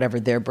deal with whatever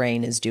their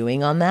brain is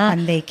doing on that.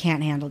 And they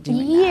can't handle doing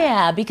that.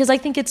 Yeah, because I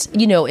think it's,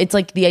 it's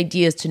like the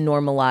idea is to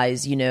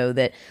normalize,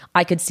 that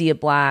I could see a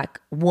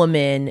black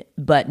woman,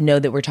 but know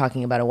that we're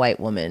talking about a white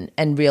woman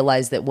and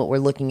realize that what we're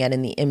looking at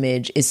in the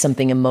image is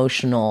something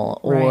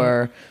emotional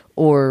or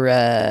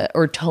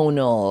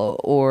tonal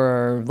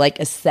or like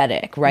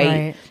aesthetic,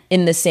 right?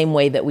 In the same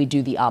way that we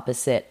do the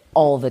opposite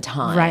all the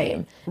time.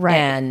 Right.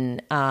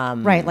 And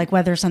right, like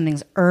whether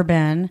something's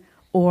urban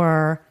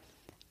or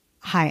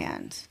high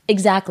end.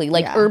 Exactly.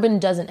 Like urban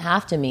doesn't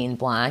have to mean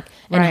black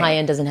and high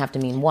end doesn't have to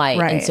mean white.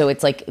 And so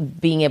it's like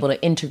being able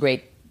to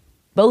integrate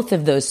both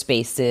of those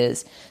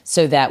spaces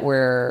so that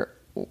we're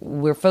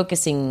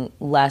focusing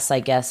less, I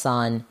guess,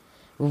 on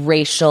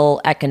racial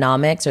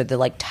economics or the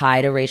like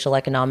tie to racial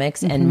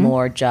economics and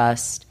more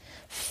just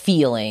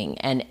feeling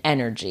and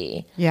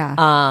energy. Yeah.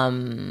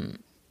 I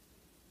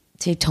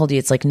told you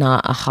it's like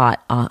not a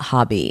hot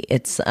hobby.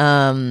 It's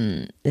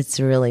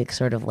really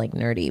sort of like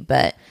nerdy,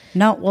 but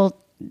no, well,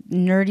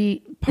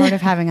 nerdy part of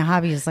having a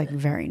hobby is like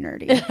very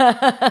nerdy.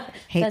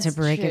 Hate to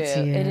break it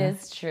to you. It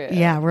is true.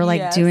 Yeah, we're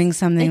like doing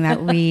something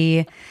that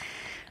we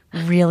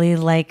really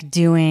like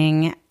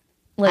doing,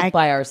 like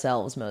by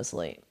ourselves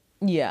mostly.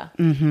 Yeah.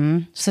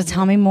 So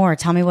tell me more.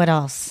 Tell me what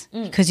else,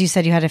 because you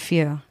said you had a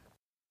few.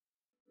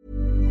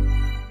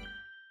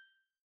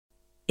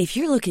 If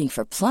you're looking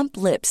for plump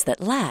lips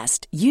that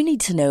last, you need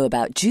to know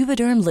about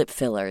Juvederm lip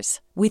fillers.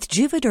 With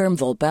Juvederm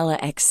Volbella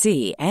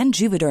XC and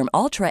Juvederm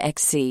Ultra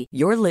XC,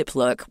 your lip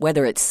look,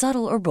 whether it's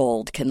subtle or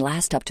bold, can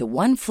last up to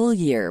 1 full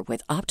year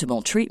with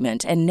optimal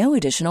treatment and no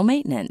additional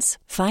maintenance.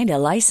 Find a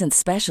licensed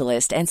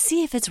specialist and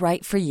see if it's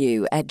right for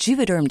you at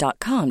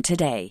Juvederm.com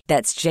today.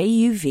 That's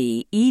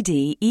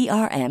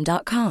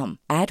JUVEDERM.com.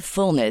 Add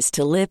fullness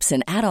to lips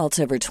in adults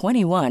over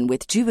 21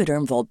 with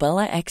Juvederm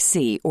Volbella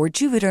XC or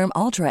Juvederm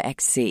Ultra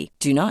XC.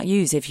 Do not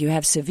use if you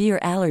have severe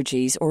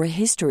allergies or a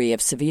history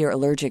of severe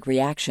allergic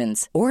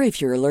reactions, or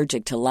if you're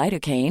allergic to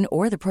lidocaine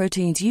or the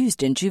proteins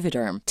used in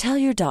Juvederm. Tell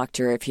your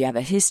doctor if you have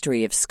a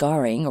history of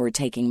scarring or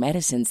taking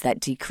medicines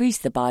that decrease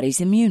the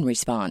body's immune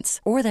response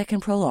or that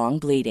can prolong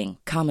bleeding.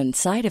 Common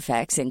side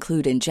effects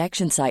include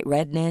injection site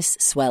redness,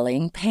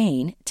 swelling,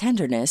 pain,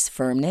 tenderness,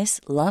 firmness,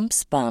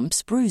 lumps,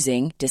 bumps,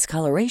 bruising,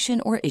 discoloration,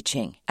 or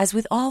itching. As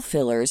with all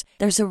fillers,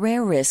 there's a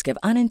rare risk of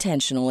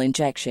unintentional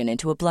injection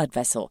into a blood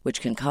vessel,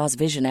 which can cause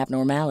vision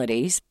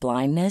abnormalities,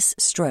 blindness,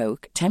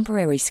 stroke,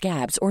 temporary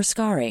scabs, or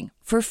scarring.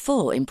 For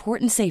full,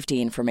 important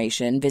safety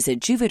information, visit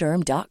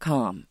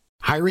Juvederm.com.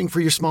 Hiring for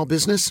your small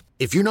business?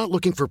 If you're not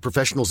looking for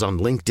professionals on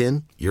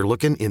LinkedIn, you're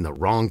looking in the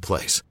wrong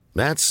place.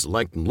 That's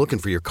like looking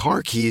for your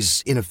car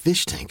keys in a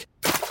fish tank.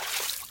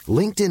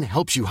 LinkedIn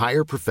helps you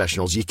hire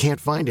professionals you can't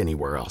find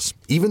anywhere else,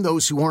 even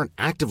those who aren't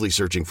actively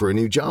searching for a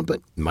new job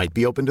but might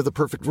be open to the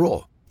perfect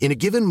role. In a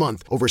given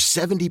month, over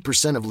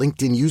 70% of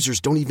LinkedIn users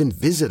don't even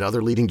visit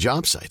other leading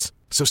job sites.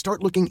 So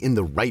start looking in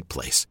the right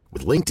place.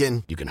 With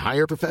LinkedIn, you can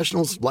hire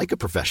professionals like a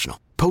professional.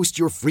 Post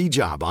your free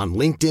job on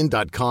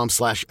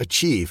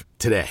linkedin.com/achieve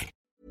today.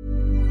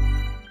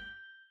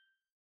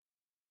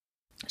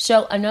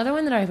 So another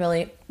one that I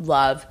really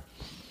love,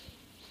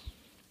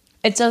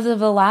 it's over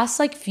the last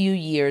like few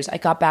years, I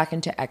got back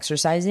into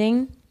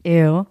exercising.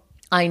 Ew.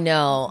 I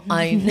know.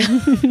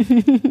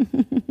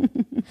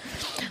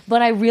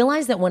 But I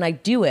realize that when I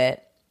do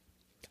it,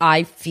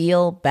 I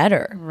feel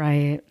better.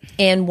 Right.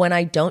 And when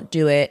I don't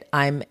do it,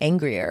 I'm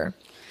angrier.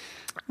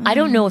 I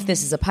don't know if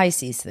this is a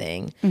Pisces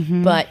thing,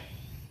 but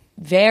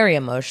very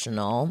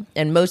emotional.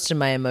 And most of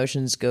my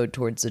emotions go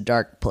towards a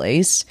dark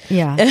place.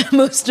 Yeah. And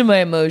most of my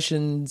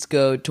emotions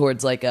go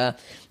towards like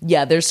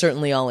they're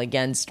certainly all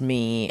against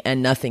me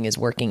and nothing is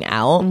working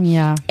out.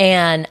 Yeah.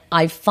 And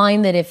I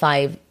find that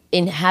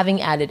in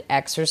having added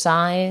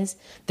exercise,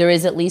 there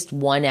is at least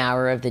 1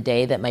 hour of the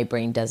day that my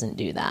brain doesn't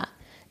do that.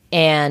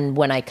 And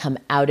when I come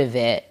out of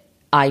it,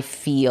 I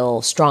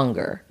feel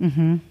stronger.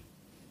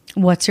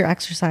 What's your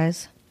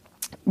exercise?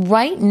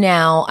 Right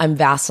now, I'm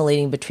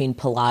vacillating between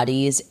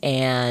Pilates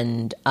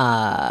and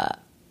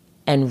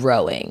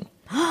rowing.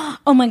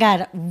 Oh my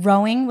God,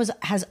 rowing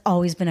has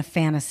always been a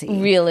fantasy.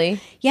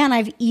 Really? Yeah, and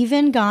I've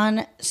even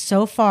gone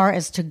so far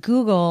as to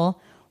Google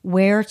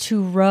where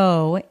to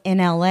row in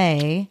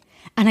LA.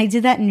 And I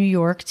did that in New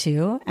York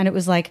too. And it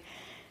was like,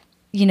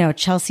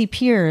 Chelsea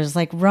Piers,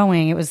 like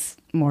rowing. It was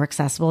more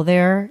accessible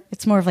there.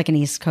 It's more of like an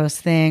East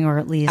Coast thing, or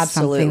at least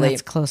something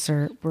that's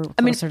closer to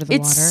the water.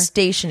 It's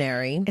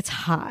stationary. It's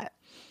hot.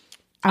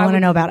 I want to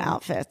know about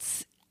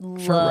outfits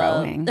for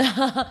rowing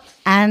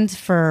and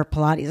for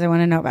Pilates. I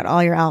want to know about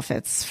all your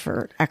outfits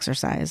for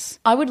exercise.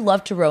 I would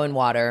love to row in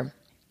water.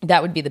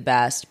 That would be the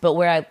best,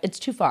 but it's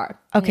too far.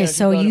 Okay,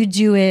 so you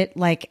do it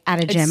like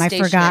at a gym. I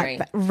forgot. Stationary.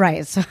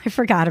 Right, so I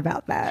forgot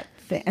about that.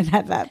 thing.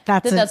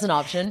 That's an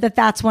option.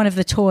 That's one of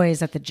the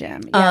toys at the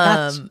gym.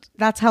 Yeah,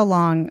 that's how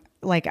long.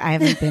 Like I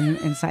haven't been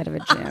inside of a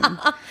gym.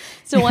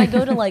 So I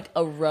go to like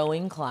a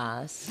rowing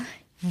class.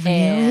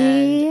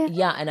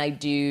 Really? And I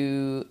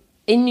do.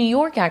 In New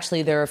York,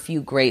 actually, there are a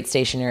few great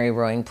stationary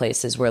rowing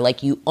places where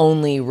like you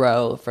only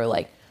row for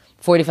like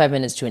 45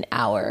 minutes to an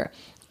hour.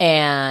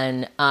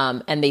 And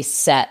they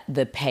set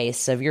the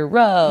pace of your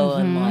row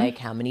and like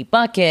how many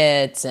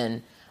buckets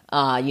and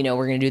we're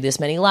going to do this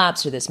many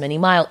laps or this many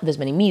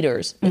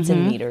meters. It's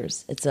in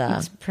meters.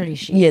 It's pretty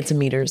chic. Yeah, it's a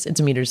meters. It's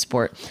a meters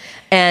sport.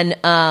 And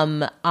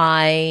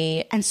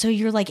And so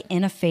you're like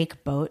in a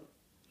fake boat.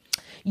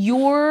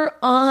 You're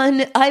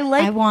on.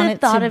 I want the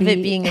it thought to of it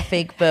be- being a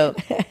fake boat.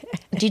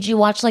 Did you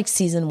watch like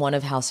season 1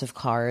 of House of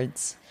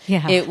Cards?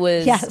 Yeah. It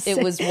was. Yes.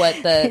 It was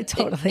what the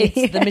Totally.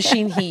 it's the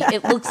machine heat.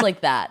 It looks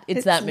like that.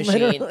 It's that machine.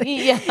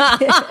 literally- Yeah.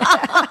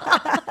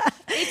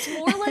 It's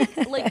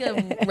more like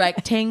a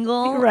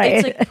rectangle. Right.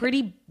 It's like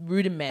pretty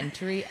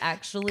rudimentary,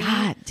 actually.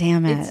 God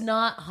damn it. It's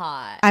not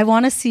hot. I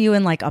want to see you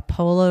in like a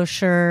polo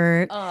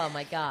shirt, Oh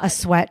my god. a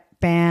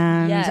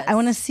sweatband. Yes. I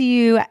want to see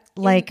you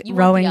like you want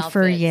rowing the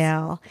for outfits.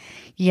 Yale.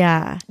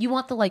 Yeah. You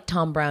want the like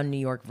Tom Brown New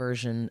York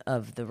version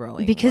of the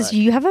rowing Because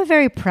look. you have a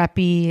very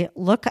preppy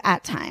look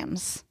at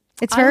times.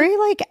 It's very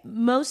like,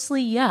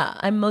 Mostly, yeah.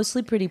 I'm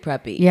mostly pretty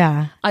preppy.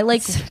 yeah. I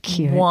like So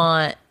cute.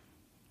 want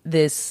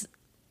this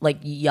like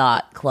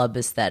yacht club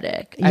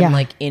aesthetic. Yeah. I'm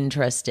like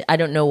interested. I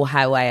don't know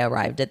how I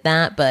arrived at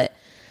that, but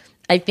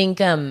I think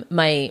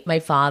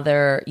my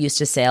father used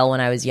to sail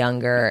when I was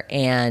younger,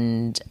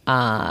 and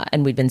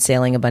we'd been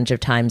sailing a bunch of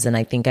times, and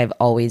I think I've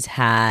always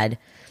had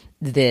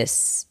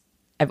this.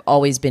 I've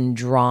always been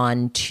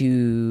drawn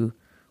to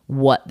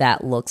what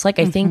that looks like.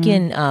 I think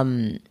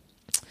in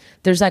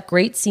there's that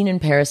great scene in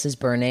Paris is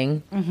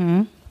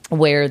Burning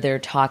where they're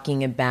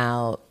talking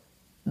about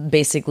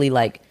basically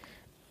like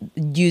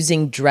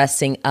using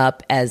dressing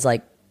up as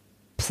like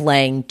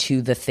playing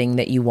to the thing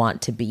that you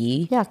want to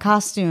be. Yeah.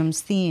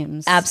 Costumes,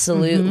 themes.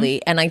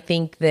 Absolutely. And I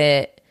think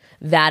that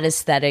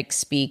aesthetic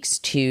speaks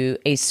to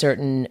a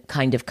certain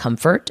kind of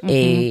comfort,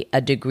 a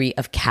degree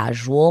of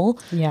casual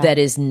Yeah. that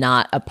is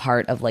not a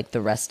part of like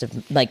the rest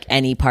of like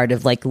any part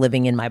of like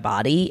living in my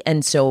body.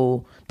 And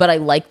so, but I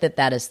like that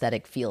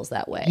aesthetic feels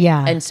that way.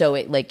 Yeah. And so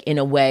it like in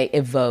a way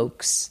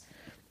evokes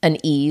an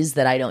ease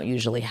that I don't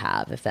usually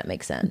have, if that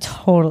makes sense.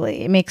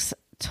 Totally. It makes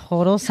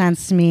total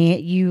sense to me.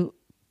 You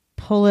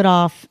pull it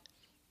off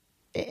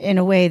in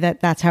a way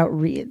that's how it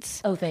reads.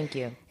 Oh, thank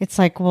you. It's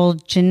like, well,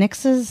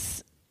 Janix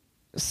is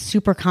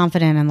super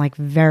confident and like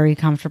very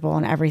comfortable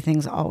and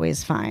everything's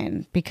always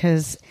fine,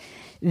 because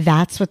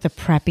that's what the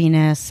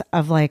preppiness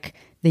of like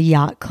the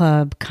yacht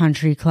club,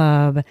 country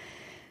club,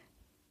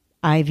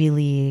 Ivy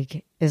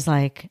League is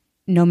like.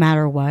 No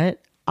matter what,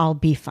 I'll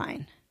be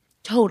fine.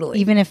 Totally.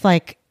 Even if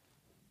like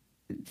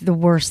the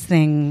worst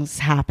things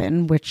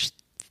happen, which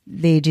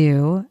they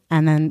do,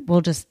 and then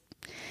we'll just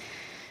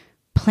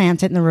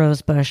plant it in the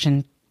rose bush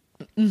and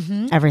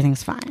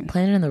everything's fine.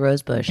 Planet in the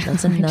Rose Bush.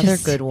 That's another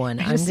good one.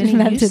 I'm going to use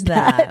invented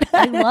that.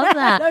 I love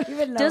that. don't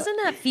even know. Doesn't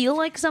that feel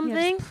like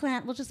something?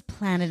 We'll just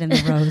plant it in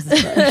the rose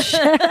bush.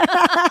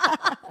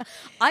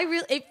 I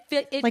really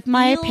it Like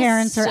my feels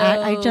parents are.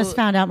 I so just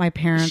found out my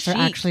parents are chic.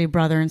 actually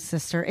brother and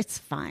sister. It's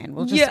fine.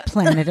 We'll just Yeah.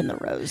 plant it in the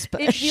rose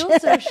bush. It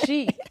feels so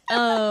chic.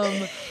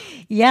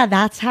 Yeah,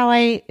 that's how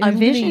I I'm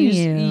gonna envision use,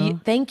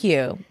 you. Thank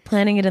you.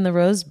 Planting it in the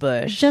rose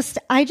bush.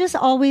 I just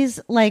always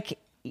like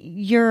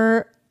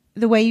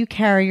the way you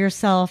carry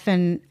yourself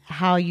and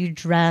how you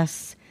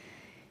dress.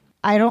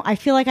 I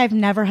feel like I've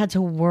never had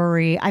to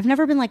worry. I've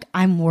never been like,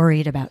 I'm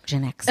worried about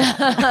Janix.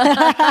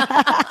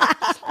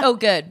 Oh,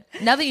 good.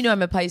 Now that you know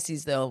I'm a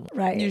Pisces, though,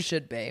 Right. you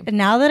should be. But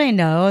now that I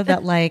know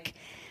that like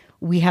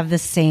we have the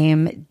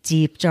same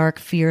deep, dark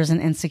fears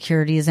and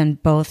insecurities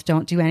and both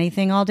don't do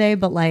anything all day,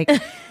 but like,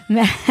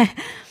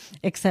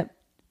 except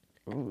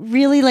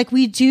really like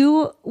we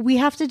do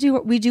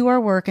our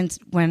work. And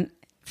when,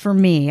 for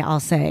me, I'll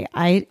say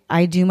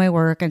I do my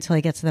work until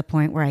I get to the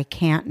point where I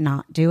can't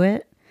not do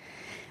it.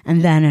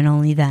 And then and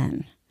only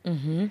then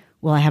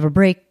will I have a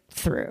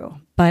breakthrough.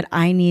 But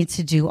I need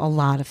to do a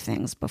lot of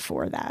things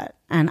before that.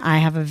 And I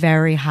have a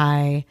very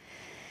high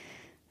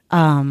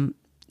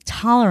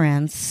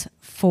tolerance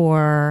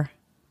for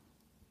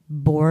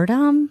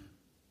boredom.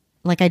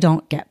 Like I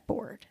don't get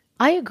bored.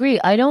 I agree.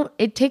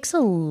 It takes a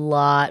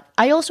lot.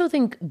 I also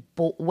think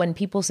when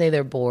people say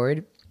they're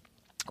bored,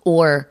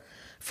 or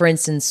for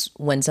instance,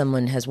 when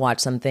someone has watched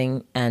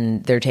something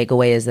and their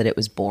takeaway is that it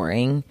was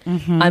boring,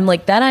 I'm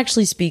like, that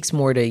actually speaks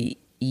more to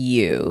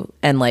you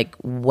and like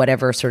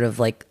whatever sort of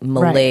like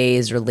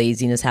malaise or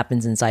laziness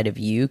happens inside of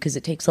you, because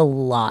it takes a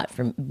lot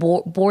from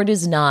bored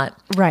is not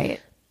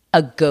Right.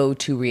 a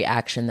go-to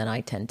reaction that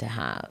I tend to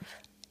have.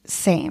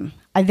 Same.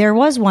 There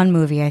was one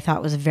movie I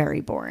thought was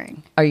very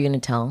boring. Are you going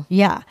to tell?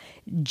 Yeah.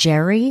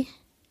 Jerry,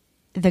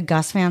 the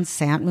Gus Van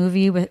Sant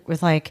movie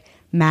with like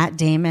Matt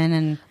Damon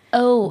and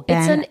Oh,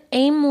 it's Ben. an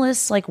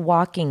aimless like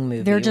walking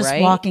movie. they're just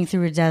right? walking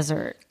through a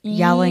desert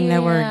yelling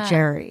the word Yeah.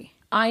 Jerry.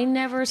 I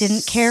never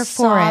Didn't care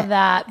for saw it.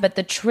 that, but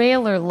the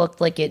trailer looked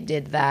like it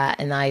did that,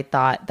 and I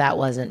thought that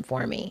wasn't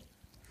for me.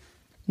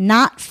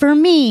 Not for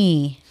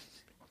me.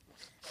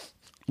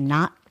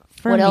 Not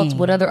for What me. else?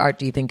 What other art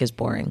do you think is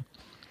boring?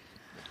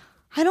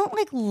 I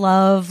don't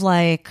love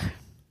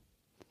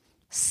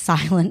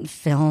silent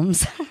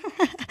films.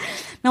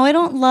 No, I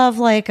don't love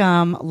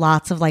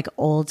lots of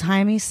old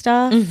timey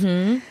stuff.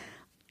 Mm-hmm.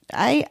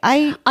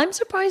 I'm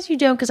surprised you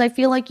don't, because I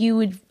feel like you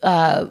would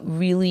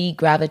really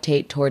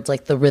gravitate towards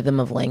the rhythm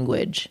of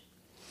language.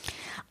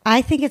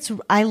 I think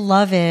I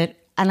love it,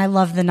 and I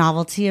love the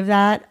novelty of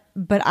that,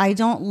 but I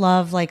don't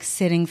love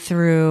sitting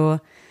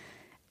through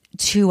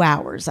 2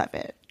 hours of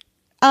it.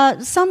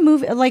 Some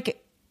movie,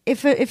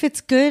 if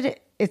it's good,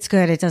 it's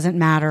good. It doesn't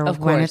matter Of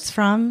when course. it's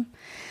from.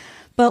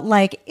 But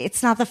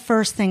it's not the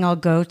first thing I'll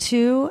go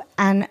to.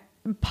 And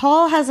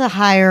Paul has a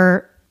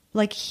higher,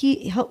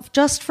 he'll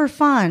just for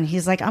fun.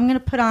 He's I'm going to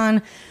put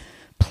on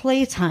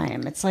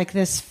Playtime. It's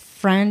this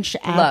French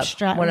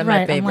abstract. One of my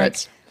Right.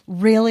 favorites. I'm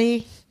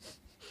really?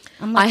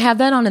 I have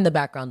that on in the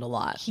background a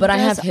lot, but I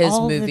have does his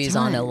all the movies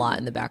on a time. lot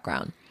in the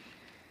background.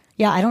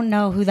 Yeah, I don't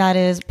know who that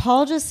is.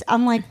 Paul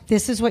I'm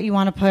this is what you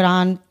want to put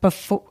on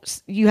before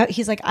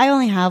he's I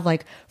only have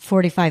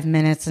 45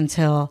 minutes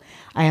until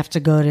I have to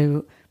go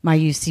to my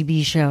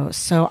UCB show.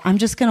 So I'm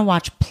just going to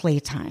watch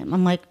Playtime.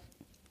 I'm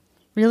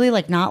really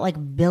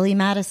not Billy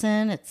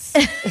Madison. It's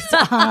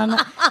on.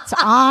 It's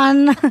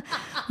on.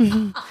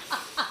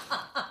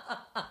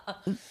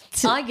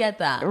 I get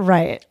that.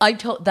 Right.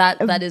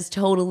 That is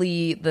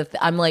totally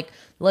I'm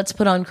let's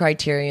put on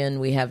Criterion.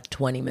 We have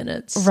 20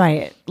 minutes.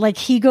 Right.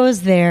 He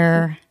goes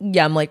there.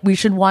 Yeah, I'm we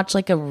should watch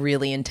a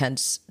really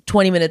intense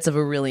 20 minutes of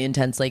a really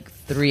intense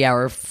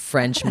 3-hour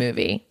French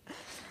movie.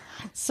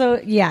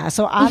 So yeah,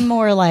 so I'm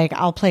more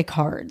I'll play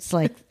cards.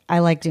 I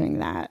like doing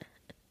that.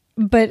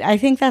 But I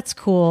think that's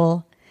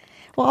cool.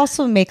 Well,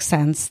 also makes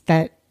sense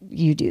that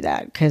you do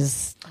that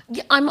because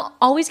Yeah, I'm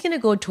always going to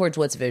go towards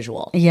what's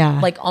visual. Yeah.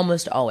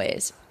 Almost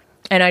always.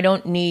 And I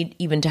don't need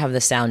even to have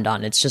the sound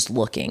on. It's just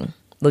looking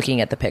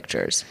at the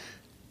pictures.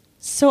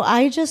 So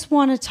I just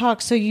want to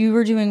talk. So you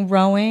were doing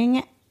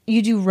rowing.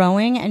 You do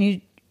rowing,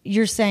 and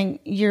you're saying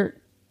you're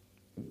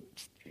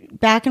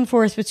back and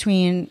forth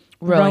between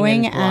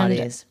rowing and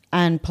Pilates.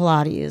 and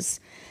Pilates.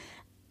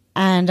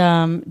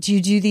 And do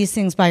you do these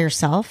things by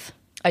yourself?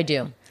 I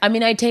do. I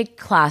mean, I take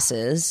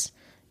classes.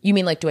 You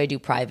mean do I do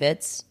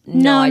privates?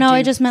 No,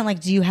 I do. just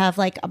meant do you have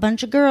a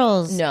bunch of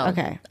girls? No.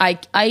 Okay.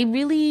 I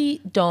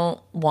really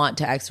don't want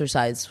to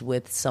exercise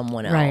with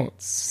someone Right.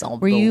 else. all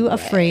Were the you way.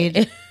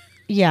 afraid?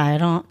 Yeah,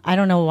 I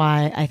don't know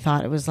why I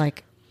thought it was a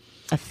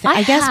thing. I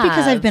I guess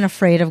because have. I've been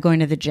afraid of going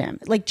to the gym.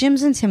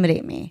 Gyms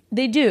intimidate me.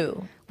 They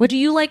do. Do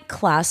you like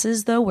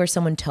classes though where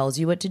someone tells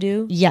you what to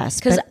do? Yes,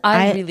 Because but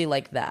I really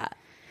like that.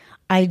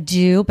 I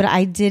do, but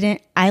I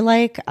didn't. I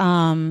like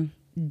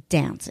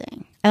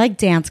dancing. I like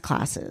dance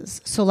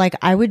classes. So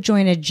I would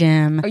join a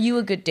gym. Are you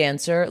a good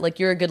dancer?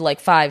 You're a good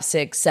 5,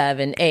 6,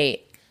 7,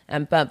 8,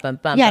 and bum bum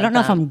bum. Yeah, I bum, don't know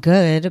if bum. I'm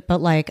good,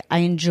 but I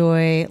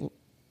enjoy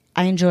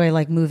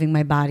moving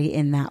my body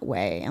in that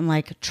way and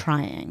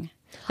trying.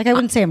 I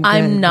wouldn't say I'm good.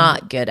 I'm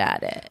not good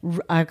at it,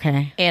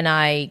 Okay. and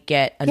I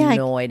get Yeah,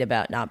 annoyed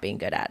about not being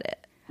good at it.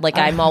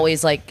 I'm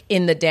always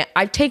in the dance.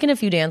 I've taken a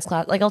few dance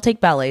classes. I'll take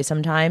ballet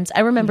sometimes.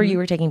 I remember you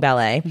were taking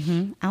ballet,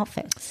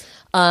 Outfits.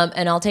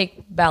 and I'll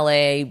take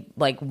ballet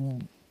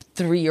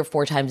 3 or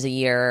 4 times a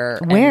year.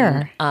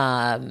 Where?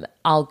 And,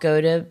 I'll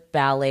go to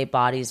Ballet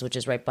Bodies, which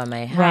is right by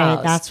my house.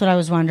 Right. That's what I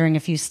was wondering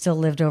if you still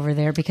lived over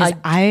there because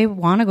I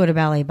want to go to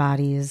Ballet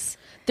Bodies.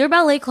 Their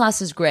ballet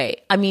class is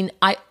great. I mean,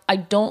 I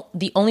don't,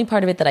 the only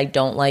part of it that I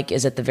don't like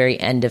is at the very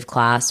end of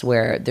class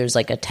where there's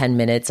a 10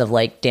 minutes of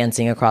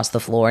dancing across the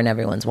floor and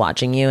everyone's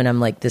watching you. And I'm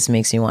this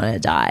makes me want to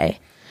die.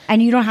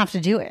 And you don't have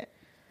to do it,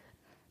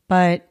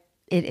 but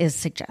it is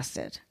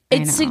suggested. I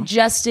It's know.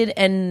 suggested,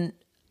 and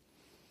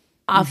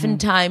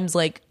oftentimes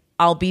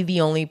I'll be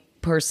the only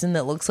person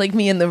that looks like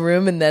me in the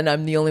room, and then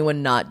I'm the only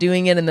one not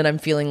doing it, and then I'm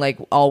feeling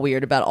all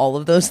weird about all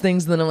of those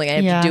things, and then I'm I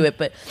have Yeah. to do it.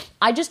 But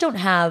I don't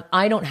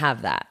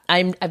have that.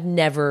 I've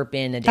never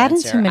been a That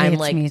dancer.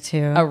 intimidates I'm me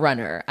too. a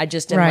runner. I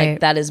just am Right.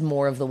 that is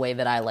more of the way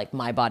that I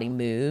my body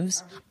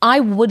moves. I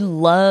would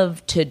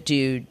love to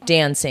do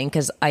dancing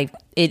because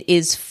it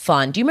is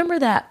fun. Do you remember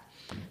that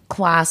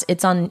class?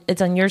 It's on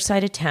your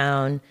side of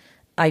town.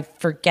 I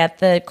forget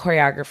the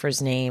choreographer's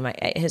name.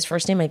 His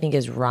first name I think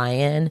is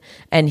Ryan,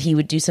 and he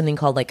would do something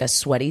called a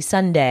Sweaty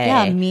Sunday.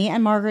 Yeah, me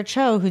and Margaret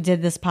Cho, who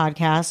did this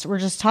podcast, we're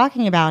just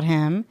talking about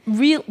him. What's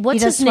he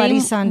does his Sweaty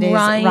name? Sundays,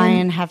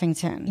 Ryan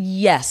Heffington.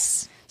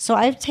 Yes, So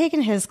I've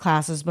taken his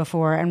classes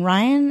before, and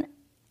Ryan,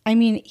 I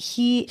mean,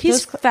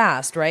 he's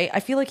fast, right?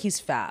 I feel like he's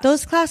fast.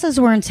 those classes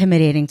were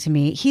intimidating to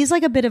me. He's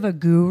a bit of a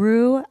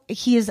guru.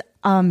 He is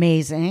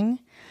amazing,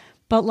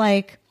 but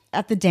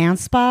at the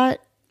dance spot,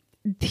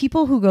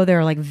 people who go there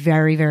are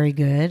very, very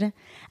good,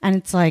 and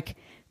it's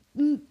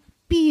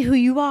be who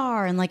you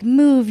are and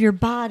move your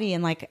body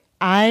and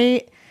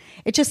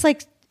it just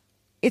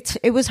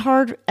it was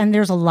hard, and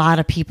there's a lot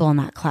of people in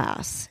that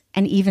class,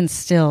 and even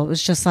still it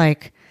was just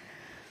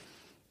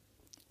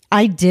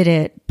I did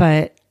it,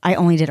 but I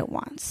only did it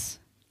once.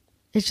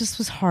 It just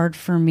was hard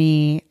for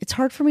me. It's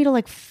hard for me to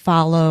like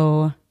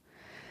follow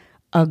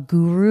a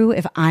guru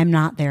if I'm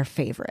not their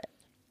favorite.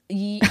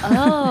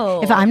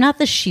 Oh. If I'm not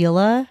the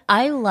Sheila.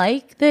 I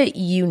like that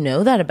you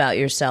know that about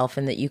yourself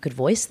and that you could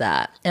voice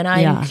that. And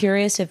I'm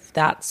curious if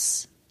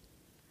that's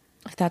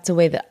a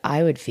way that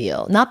I would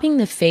feel. Not being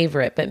the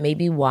favorite, but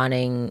maybe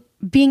wanting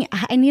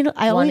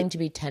to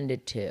be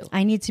tended to.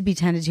 I need to be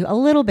tended to a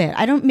little bit.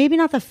 Maybe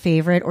not the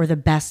favorite or the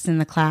best in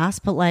the class,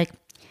 but like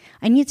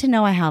I need to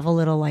know I have a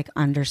little like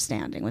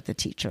understanding with the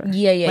teacher.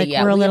 Yeah. Like we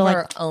a little have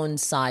our like own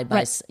side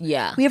by side.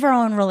 Yeah. We have our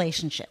own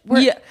relationship.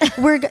 We're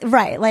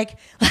right. Like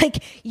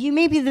you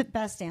may be the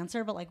best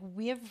dancer, but like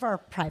we have our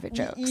private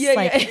jokes.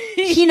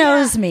 He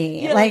knows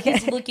me. Yeah, like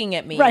he's looking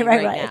at me right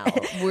now.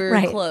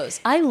 We're close.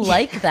 I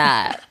like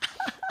that.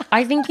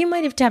 I think you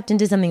might have tapped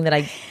into something that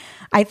I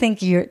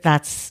think you're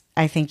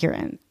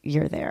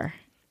there.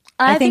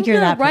 I think you're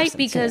that right person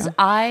because too.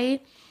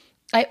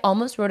 I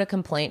almost wrote a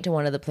complaint to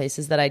one of the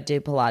places that I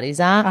do Pilates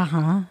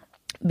at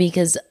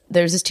because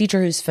there's this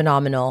teacher who's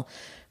phenomenal,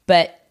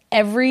 but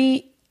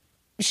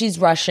she's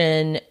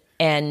Russian,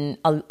 and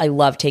I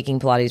love taking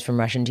Pilates from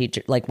Russian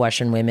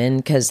Russian women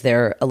because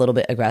they're a little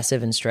bit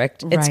aggressive and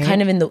strict. It's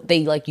kind of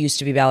they like used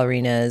to be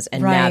ballerinas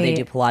and now they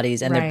do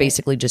Pilates, and they're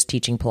basically just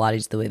teaching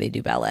Pilates the way they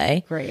do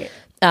ballet. Great.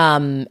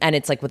 And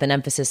it's like with an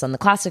emphasis on the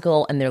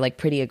classical, and they're like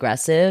pretty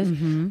aggressive.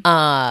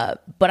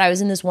 But I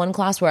was in this one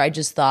class where I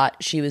just thought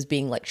she was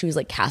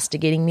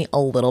castigating me a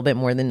little bit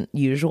more than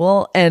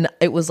usual. And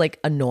it was like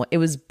it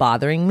was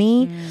bothering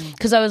me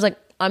because I was like,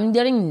 I'm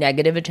getting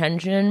negative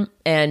attention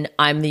and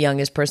I'm the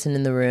youngest person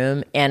in the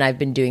room and I've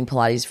been doing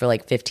Pilates for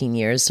like 15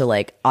 years. So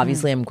like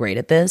obviously I'm great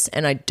at this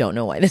and I don't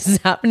know why this is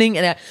happening.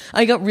 And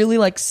I got really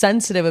like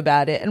sensitive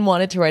about it and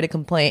wanted to write a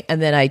complaint.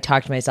 And then I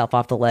talked myself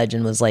off the ledge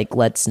and was like,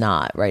 let's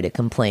not write a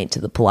complaint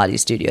to the Pilates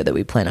studio that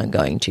we plan on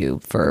going to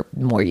for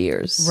more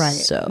years. Right.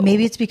 So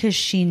maybe it's because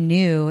she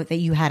knew that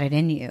you had it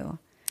in you.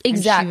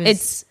 Exactly.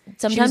 It's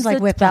sometimes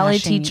like the ballet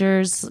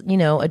teachers,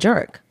 a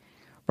jerk.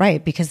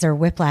 Right, because they're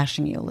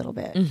whiplashing you a little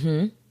bit.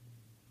 Mm-hmm.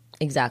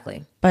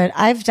 Exactly. But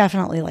I've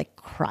definitely like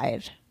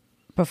cried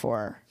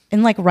before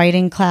in like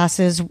writing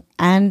classes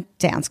and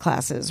dance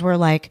classes where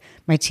like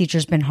my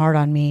teacher's been hard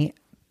on me,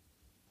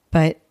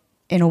 but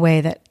in a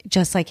way that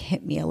just like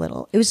hit me a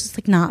little. It was just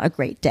like not a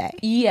great day.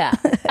 Yeah.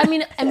 I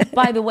mean, and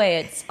by the way,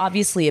 it's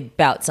obviously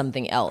about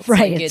something else.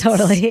 Right, like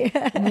totally.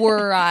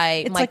 Were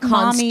my like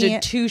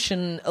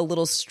constitution a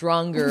little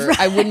stronger,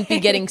 I wouldn't be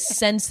getting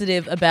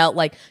sensitive about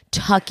like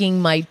tucking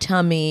my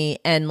tummy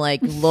and like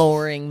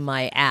lowering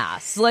my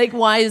ass. Like,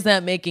 why is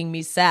that making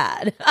me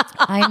sad?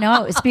 I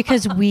know. It's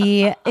because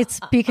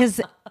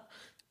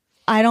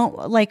I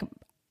don't like,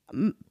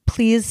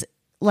 please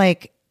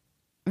like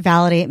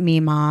validate me,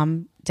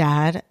 Mom,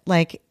 Dad,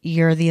 like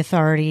you're the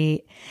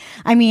authority.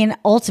 I mean,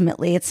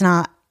 ultimately it's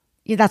not,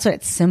 that's what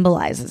it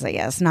symbolizes, I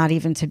guess, not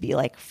even to be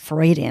like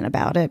Freudian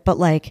about it, but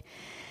like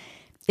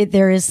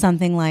there is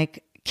something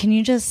like, can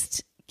you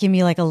just give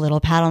me like a little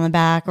pat on the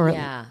back or,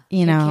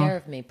 Take care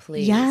of me,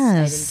 please. Yes.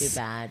 I didn't do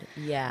bad.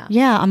 Yeah.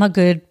 Yeah.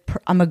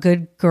 I'm a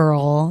good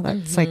girl.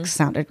 That's like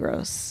sounded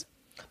gross.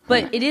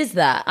 But it is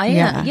that. I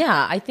am.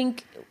 Yeah. I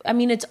think,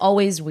 it's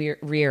always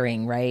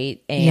rearing,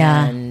 right?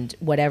 And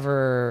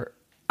whatever.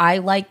 I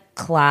like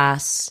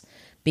class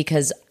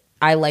because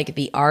I like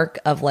the arc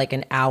of like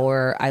an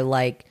hour. I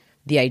like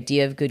the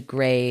idea of good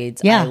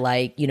grades. Yeah. I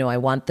like, I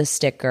want the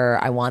sticker.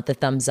 I want the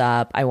thumbs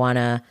up. I want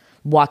to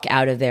walk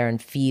out of there and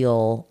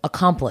feel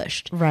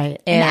accomplished. Right.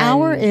 An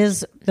hour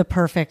is the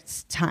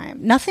perfect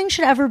time. Nothing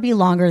should ever be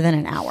longer than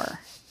an hour.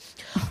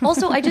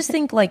 Also, I just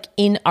think like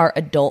in our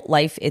adult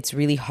life, it's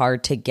really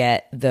hard to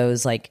get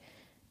those like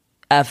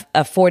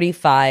a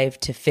 45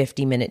 to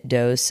 50 minute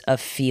dose of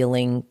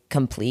feeling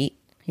complete.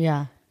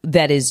 Yeah.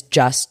 That is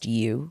just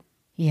you.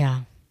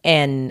 Yeah.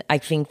 And I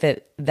think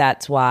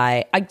that's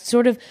why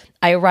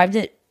I arrived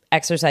at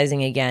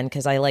exercising again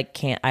because I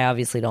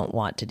obviously don't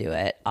want to do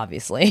it.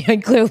 Obviously, I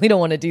clearly don't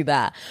want to do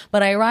that.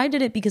 But I arrived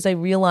at it because I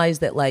realized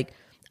that like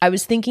I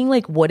was thinking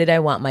like, what did I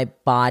want my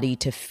body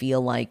to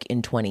feel like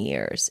in 20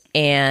 years?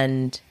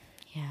 And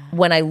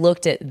when I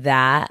looked at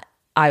that,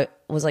 I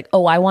was like,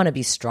 oh, I want to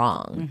be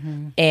strong.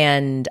 Mm-hmm.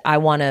 And I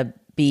want to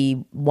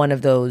be one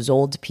of those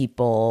old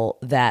people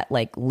that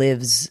like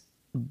lives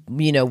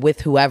with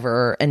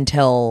whoever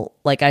until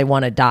like I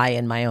want to die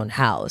in my own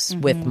house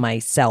with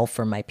myself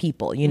or my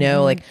people,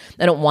 like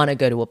I don't want to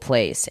go to a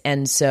place.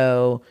 And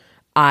so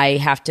I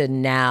have to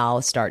now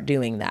start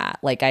doing that.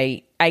 Like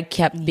I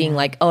kept being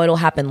like, oh, it'll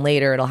happen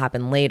later.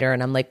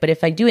 And I'm like, but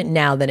if I do it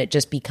now, then it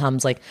just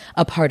becomes like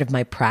a part of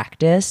my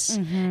practice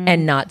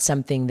and not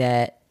something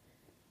that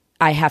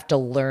I have to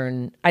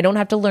learn. I don't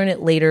have to learn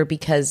it later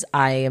because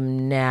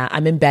I'm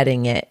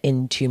embedding it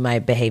into my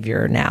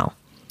behavior now.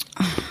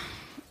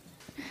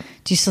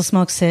 Do you still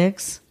smoke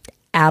cigs?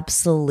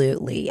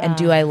 Absolutely. And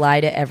do I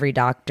lie to every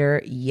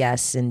doctor?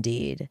 Yes,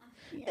 indeed.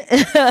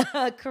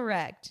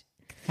 Correct.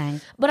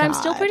 Thank but God. I'm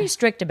still pretty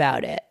strict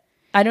about it.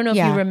 I don't know if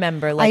Yeah, you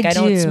remember. Like I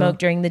don't smoke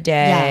during the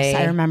day. Yes,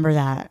 I remember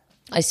that.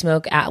 I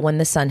smoke when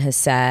the sun has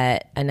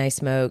set, and I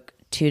smoke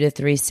 2 to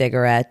 3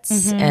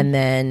 cigarettes, and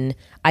then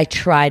I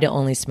try to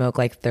only smoke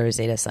like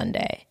Thursday to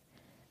Sunday,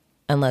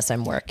 unless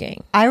I'm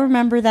working. I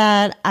remember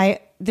that.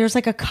 There's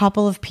like a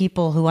couple of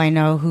people who I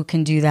know who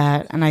can do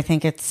that, and I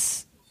think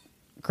it's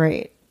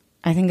great.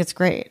 I think it's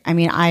great. I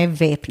mean, I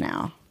vape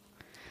now.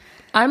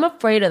 I'm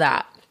afraid of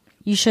that.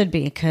 You should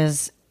be,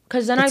 because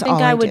then I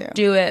think I would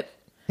do it.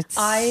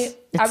 I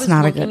was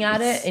not looking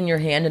at it in your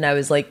hand, and I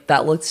was like,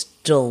 that looks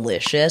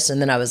delicious.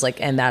 And then I was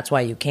like, and that's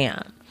why you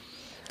can't.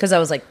 Because I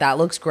was like, that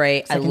looks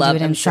great. I love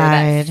it. I'm sure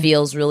that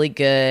feels really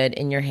good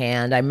in your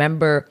hand. I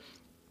remember,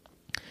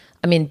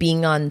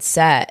 being on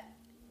set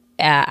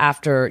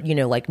after,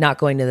 like not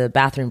going to the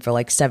bathroom for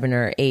like 7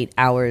 or 8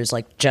 hours,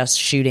 like just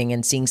shooting,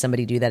 and seeing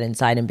somebody do that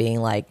inside and being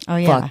like, oh,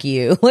 yeah. Fuck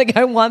you. Like,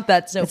 I want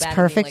that so bad. It's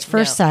perfect like, for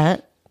no,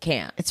 set.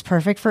 Can't. It's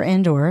perfect for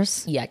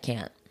indoors. Yeah,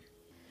 can't.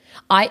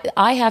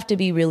 I have to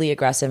be really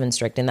aggressive and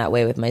strict in that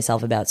way with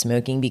myself about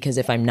smoking, because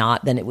if I'm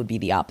not, then it would be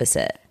the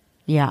opposite.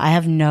 Yeah, I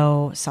have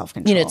no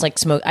self-control. It's like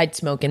I'd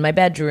smoke in my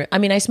bedroom.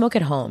 I smoke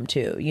at home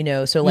too,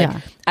 so like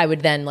I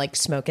would then like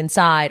smoke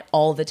inside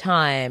all the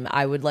time.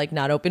 I would like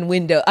not open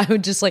window. I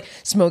would just like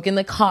smoke in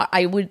the car.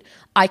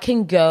 I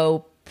can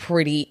go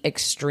pretty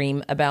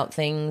extreme about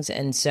things.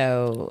 And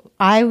so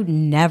I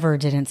never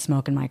didn't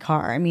smoke in my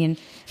car.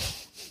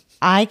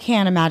 I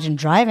can't imagine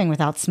driving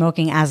without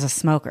smoking as a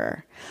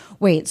smoker.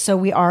 Wait, so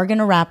we are going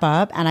to wrap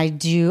up, and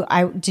did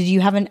you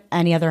have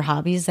any other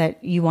hobbies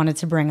that you wanted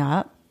to bring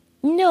up?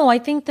 No, I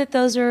think that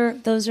those are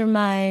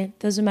my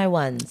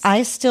ones.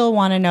 I still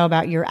want to know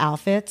about your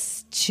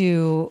outfits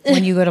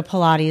when you go to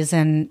Pilates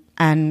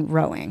and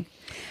rowing.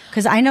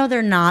 Because I know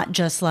they're not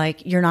just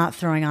like, you're not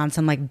throwing on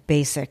some like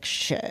basic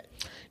shit.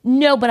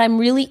 No, but I'm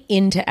really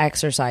into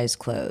exercise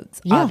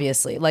clothes,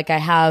 obviously. Like I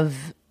have...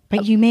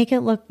 But you make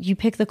it look, you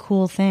pick the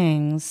cool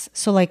things.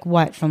 So like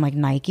what, from like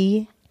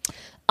Nike?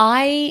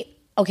 I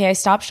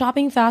stopped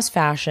shopping fast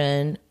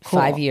fashion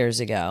 5 years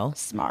ago.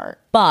 Smart.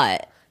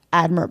 But...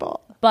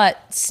 Admirable.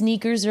 But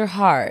sneakers are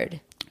hard.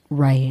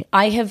 Right.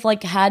 I have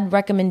like had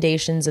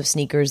recommendations of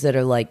sneakers that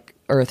are like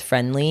earth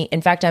friendly.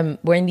 In fact, I'm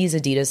wearing these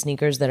Adidas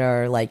sneakers that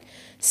are like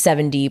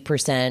 70%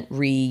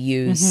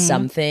 reuse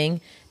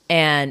something.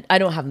 And I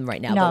don't have them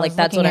right now, but like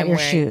that's what I'm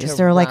wearing. Shoes.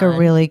 They're like a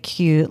really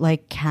cute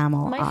like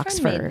camel My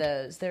Oxford. friend made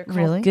those. They're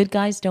called Good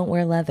Guys Don't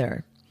Wear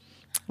Leather.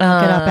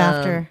 Look it up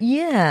after.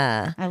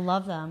 Yeah. I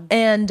love them.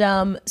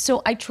 And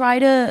so I try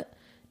to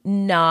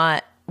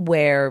not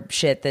wear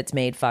shit that's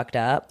made fucked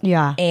up.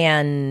 Yeah.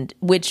 And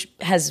which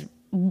has,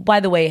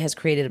 by the way, has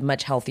created a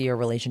much healthier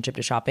relationship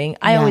to shopping.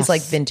 I always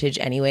like vintage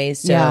anyways.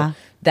 So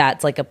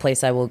that's like a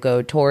place I will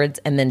go towards,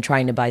 and then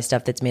trying to buy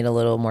stuff that's made a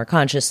little more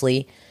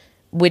consciously,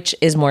 which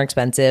is more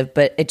expensive,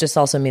 but it just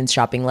also means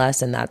shopping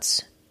less, and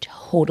that's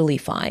totally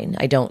fine.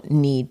 I don't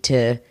need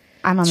to.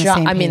 I'm on the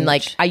same page.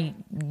 Like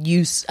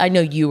I know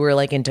you were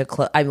like into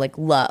clothes. I like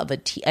love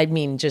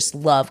just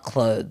love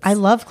clothes. I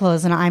love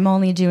clothes, and I'm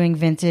only doing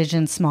vintage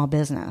and small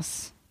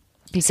business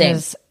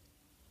because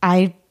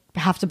I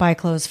have to buy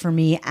clothes for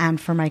me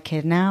and for my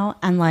kid now,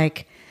 and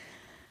like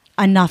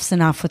enough's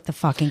enough with the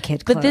fucking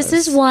kid clothes. But this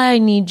is why I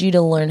need you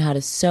to learn how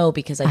to sew,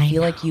 because I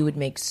feel like you would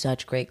make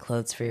such great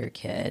clothes for your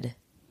kid.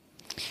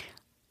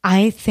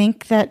 I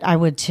think that I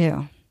would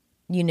too.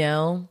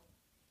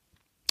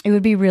 It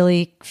would be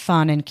really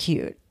fun and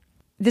cute.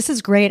 This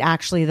is great,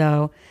 actually,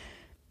 though,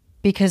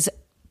 because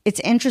it's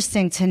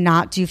interesting to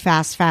not do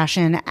fast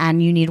fashion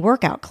and you need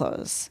workout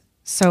clothes.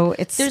 So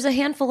there's a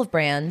handful of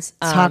brands.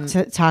 Talk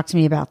to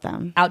me about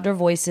them. Outdoor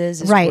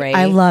Voices is great.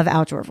 I love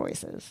Outdoor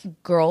Voices.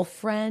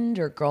 Girlfriend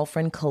or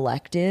Girlfriend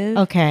Collective.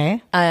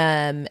 Okay.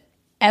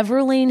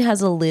 Everlane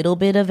has a little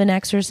bit of an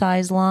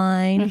exercise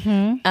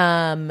line,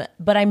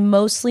 but I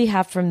mostly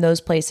have from those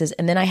places.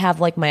 And then I have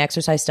like my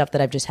exercise stuff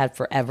that I've just had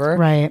forever,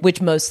 right?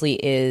 Which mostly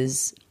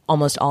is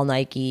almost all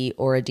Nike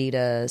or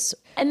Adidas.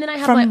 And then I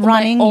have from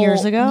running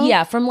years ago.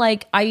 Yeah, from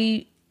like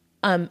I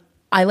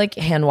like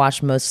hand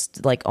wash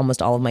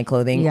almost all of my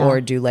clothing,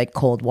 or do like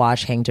cold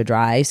wash, hang to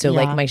dry. So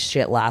like my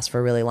shit lasts for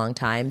a really long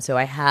time. So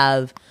I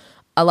have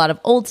a lot of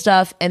old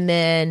stuff, and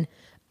then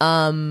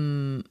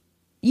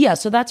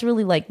so that's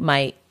really like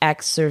my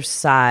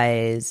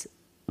exercise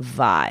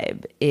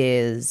vibe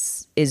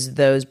is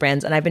those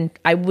brands. And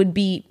I would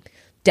be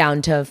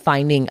down to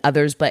finding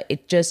others, but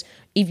it just,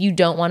 if you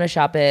don't want to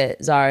shop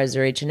at Zara's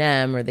or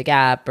H&M or The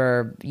Gap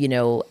or,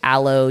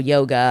 Aloe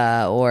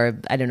Yoga or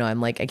I don't know,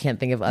 I can't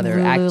think of other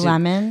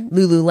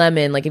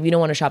Lululemon. Like if you don't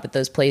want to shop at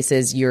those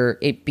places,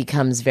 it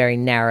becomes very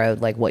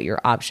narrowed, like what your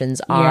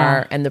options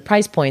are. And the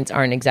price points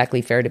aren't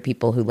exactly fair to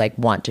people who like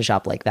want to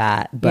shop like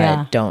that,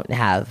 but don't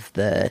have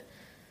the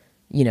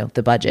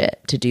budget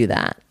to do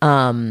that.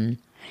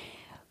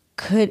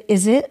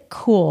 Is it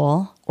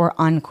cool or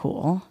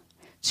uncool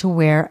to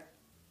wear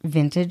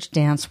vintage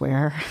dance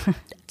wear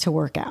to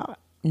work out?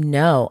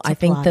 No, I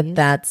think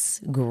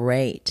that's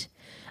great.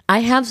 I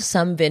have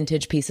some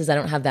vintage pieces. I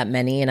don't have that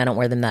many, and I don't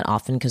wear them that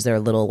often because they're a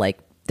little like,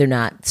 they're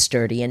not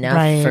sturdy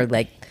enough for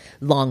like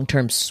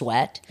long-term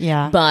sweat.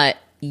 Yeah. But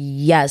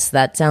Yes,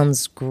 that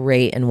sounds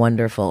great and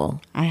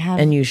wonderful.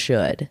 And you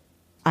should.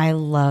 I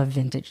love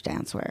vintage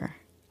dancewear.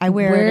 I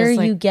wear Where it as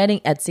are you getting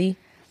Etsy?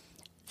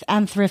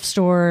 and thrift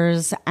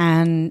stores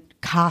and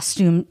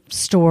costume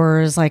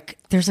stores. Like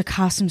there's a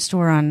costume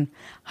store on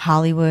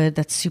Hollywood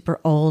that's super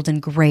old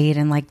and great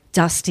and like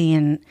dusty,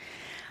 and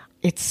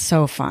it's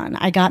so fun.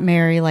 I got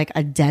Mary like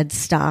a dead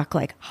stock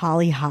like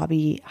Holly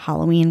Hobby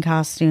Halloween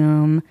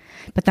costume,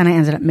 but then I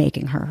ended up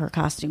making her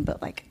costume.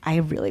 But like I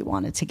really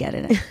wanted to get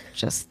it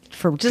just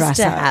for dress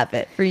to up. have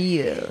it for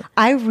you.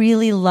 I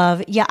really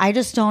love. Yeah, I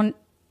don't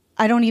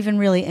even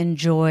really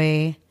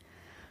enjoy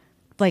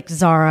like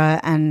Zara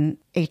and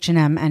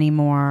H&M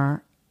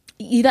anymore.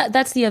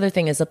 That's the other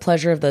thing, is the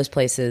pleasure of those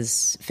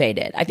places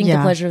faded. I think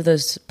the pleasure of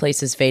those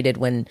places faded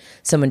when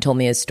someone told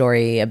me a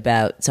story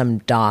about some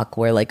doc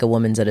where like a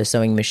woman's at a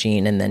sewing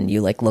machine and then you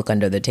like look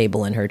under the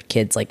table and her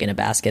kid's like in a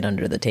basket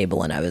under the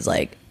table, and I was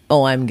like,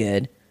 oh, I'm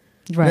good.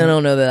 Right. I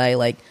don't know that I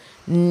like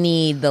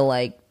need the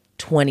like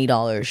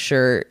 $20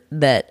 shirt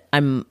that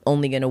I'm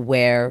only going to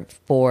wear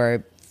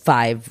for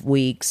 5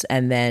 weeks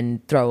and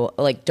then throw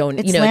like don't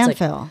it's you know landfill.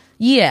 It's like,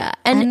 yeah,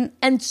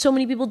 and so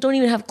many people don't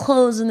even have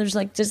clothes, and there's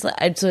like just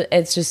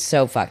it's just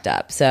so fucked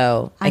up.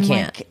 So I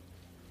can't.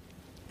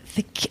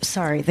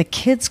 Like, the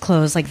kids'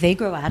 clothes, like they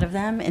grow out of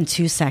them in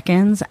 2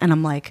 seconds, and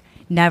I'm like,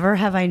 never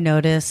have I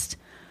noticed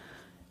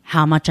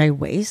how much I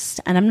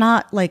waste. And I'm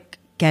not like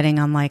getting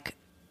on like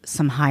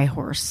some high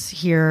horse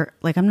here.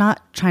 Like I'm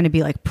not trying to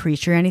be like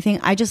preachy or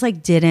anything. I just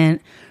like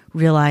didn't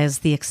realize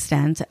the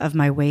extent of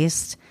my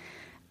waste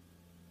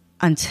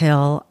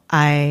until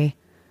I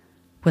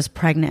was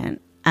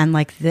pregnant. And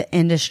like the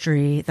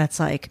industry that's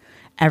like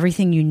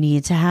everything you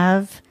need to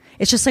have,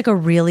 it's just like a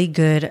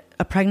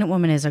pregnant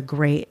woman is a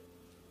great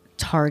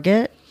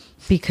target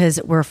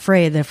because we're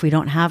afraid that if we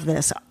don't have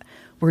this,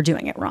 we're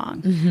doing it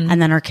wrong. Mm-hmm.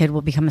 And then our kid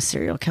will become a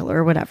serial killer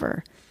or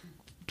whatever.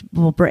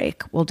 We'll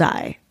break, we'll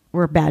die.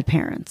 We're bad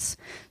parents.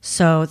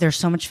 So there's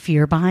so much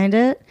fear behind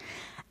it.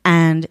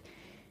 And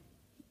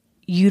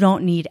you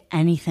don't need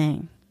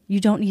anything. You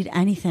don't need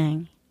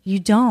anything. You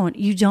don't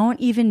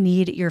even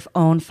need your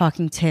own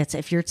fucking tits.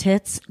 If your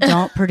tits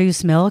don't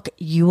produce milk,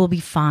 you will be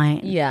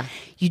fine. Yeah.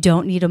 You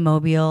don't need a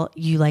mobile.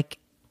 You like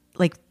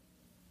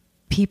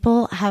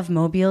people have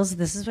mobiles.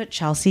 This is what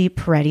Chelsea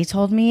Peretti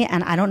told me.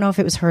 And I don't know if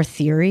it was her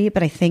theory,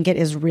 but I think it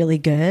is really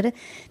good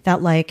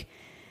that like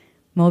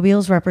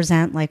mobiles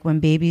represent like when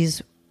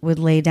babies would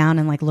lay down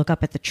and like look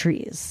up at the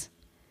trees.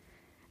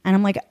 And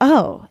I'm like,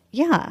 oh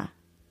yeah,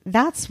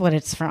 that's what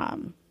it's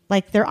from.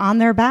 Like they're on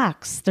their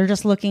backs. They're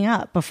just looking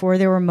up. Before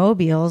there were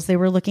mobiles, they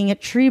were looking at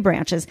tree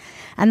branches.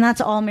 And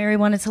that's all Mary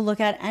wanted to look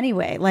at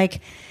anyway.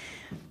 Like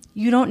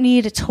you don't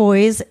need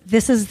toys.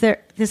 This is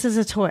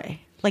a toy.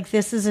 Like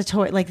this is a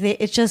toy. Like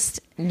it's just,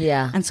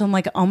 yeah. And so I'm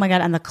like, oh my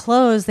God. And the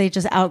clothes, they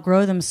just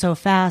outgrow them so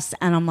fast.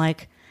 And I'm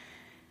like,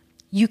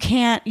 you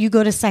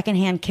go to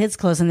secondhand kids'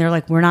 clothes and they're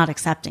like, we're not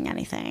accepting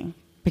anything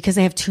because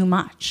they have too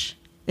much.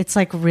 It's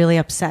like really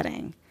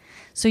upsetting.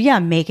 So yeah,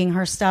 making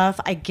her stuff.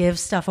 I give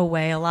stuff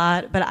away a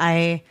lot, but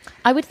I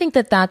would think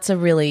that that's a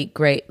really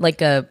great,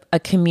 like a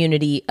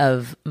community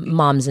of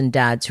moms and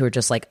dads who are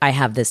just like, I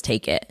have this,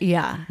 take it.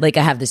 Yeah. Like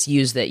I have this,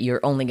 use that,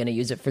 you're only going to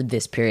use it for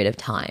this period of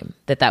time.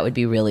 That would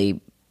be really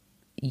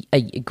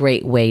a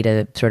great way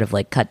to sort of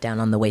like cut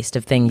down on the waste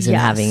of things and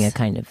having a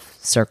kind of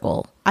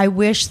circle. I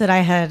wish that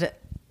I had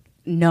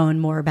known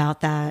more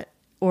about that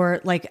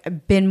or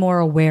like been more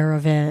aware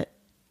of it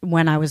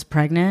when I was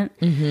pregnant.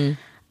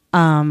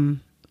 Mm-hmm.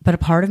 But a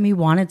part of me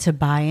wanted to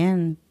buy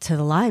in to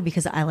the lie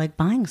because I like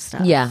buying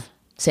stuff. Yeah,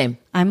 same.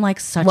 I'm like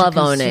such a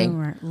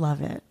consumer.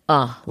 Love it.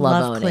 Oh,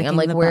 love owning. I'm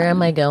like, where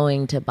am I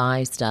going to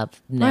buy stuff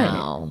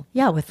now? Right.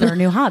 Yeah, with our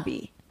new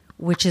hobby,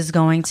 which is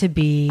going to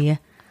be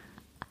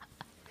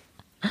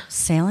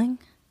sailing.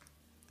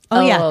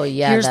 Oh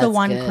yeah. Here's the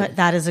one.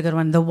 That is a good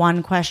one. The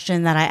one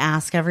question that I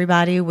ask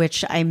everybody,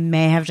 which I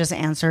may have just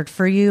answered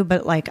for you,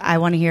 but like I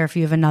want to hear if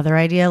you have another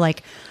idea,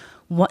 like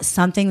what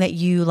something that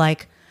you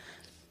like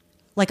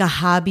a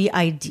hobby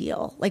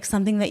ideal, like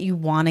something that you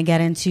want to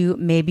get into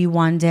maybe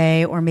one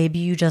day, or maybe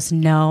you just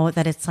know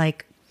that it's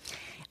like,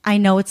 I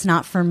know it's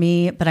not for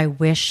me, but I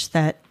wish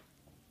that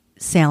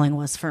sailing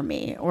was for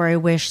me, or I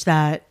wish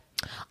that.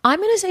 I'm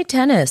going to say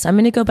tennis. I'm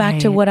going to go back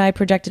to what I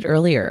projected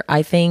earlier.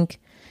 I think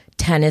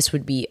tennis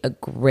would be a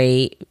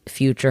great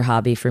future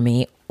hobby for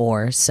me,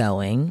 or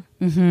sewing,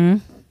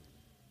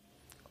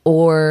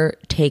 or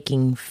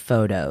taking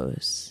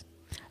photos.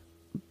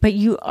 But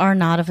you are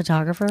not a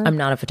photographer? I'm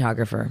not a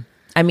photographer.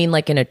 I mean,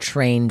 like in a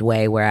trained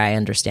way where I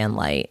understand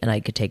light and I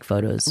could take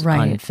photos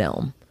on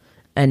film,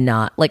 and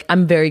not like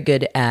I'm very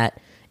good at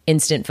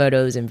instant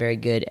photos and very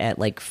good at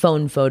like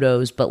phone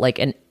photos, but like,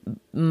 and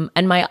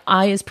my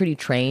eye is pretty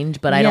trained,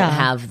 but I don't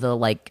have the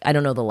like, I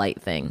don't know the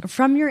light thing.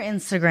 From your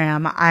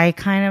Instagram, I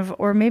kind of,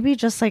 or maybe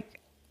just like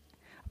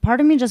part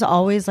of me just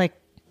always like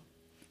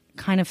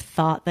kind of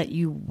thought that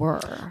you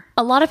were.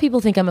 A lot of people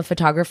think I'm a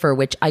photographer,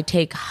 which I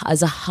take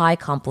as a high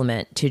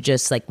compliment to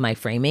just like my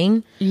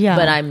framing. Yeah.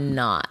 But I'm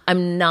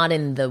not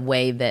in the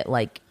way that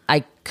like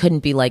couldn't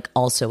be like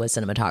also a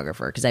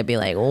cinematographer because I'd be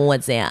like, well,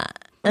 what's that?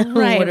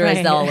 Right, what right.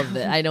 is all of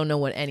it? I don't know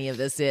what any of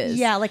this is.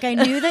 Yeah, like I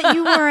knew that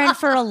you weren't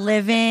for a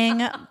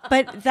living,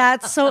 but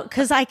that's so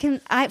because I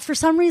for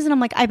some reason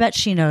I'm like, I bet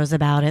she knows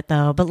about it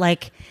though, but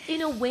like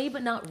in a way,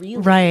 but not really.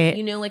 Right.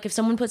 You know, like if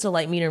someone puts a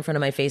light meter in front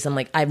of my face, I'm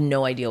like, I have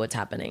no idea what's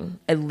happening.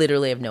 I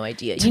literally have no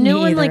idea. You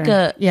know, when like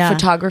a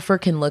photographer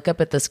can look up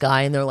at the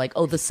sky and they're like,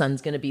 oh, the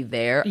sun's going to be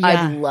there. Yeah.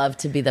 I'd love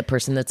to be the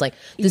person that's like,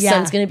 the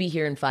sun's going to be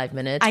here in 5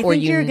 minutes. I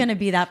think you're going to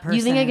be that person.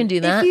 You think I can do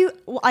that?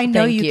 I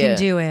know you can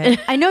do it.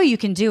 I know you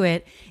can do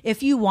it.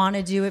 If you want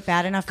to do it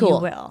bad enough, you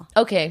will.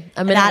 Okay,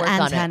 I'm going to work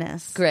on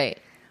tennis. it. Great.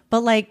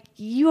 But like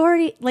you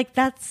already like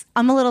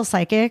I'm a little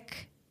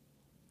psychic.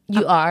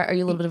 You are? Are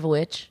you a little bit of a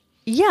witch?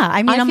 Yeah,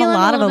 I mean, I'm a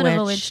lot of a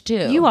bit witch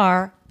too. You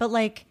are, but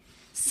like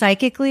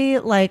psychically,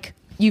 like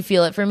you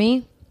feel it for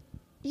me.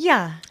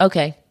 Yeah.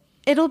 Okay.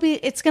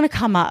 It's going to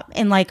come up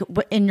in like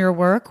in your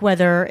work,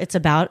 whether it's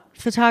about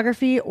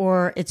photography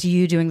or it's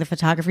you doing the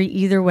photography.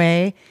 Either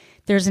way,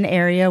 there's an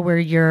area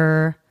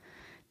where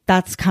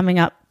that's coming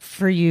up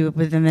for you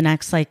within the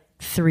next like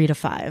 3 to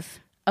 5.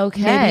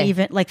 Okay. Maybe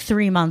even like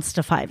 3 months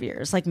to 5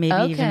 years, like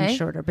maybe even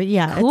shorter. But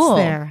yeah, cool.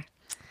 It's there.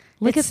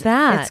 Look at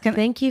that.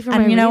 Thank you for my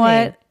And you know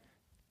reading.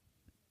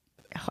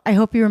 what? I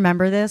hope you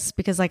remember this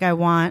because like I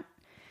want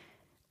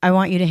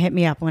you to hit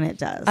me up when it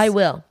does. I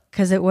will.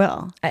 Because it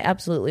will. I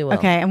absolutely will.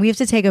 Okay, and we have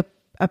to take a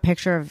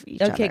picture of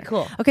each other. Okay,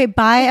 cool. Okay,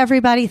 bye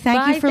everybody.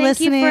 Thank you for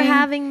listening. Thank you for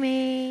having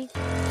me.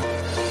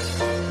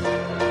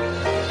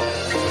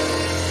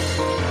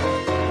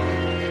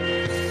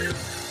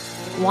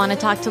 Want to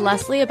talk to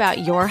Leslie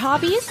about your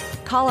hobbies?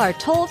 Call our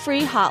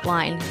toll-free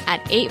hotline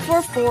at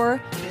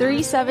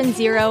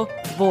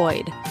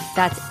 844-370-VOID.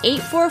 That's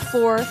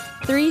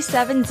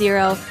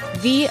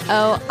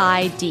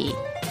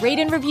 844-370-VOID. Rate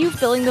and review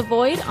Filling the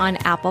Void on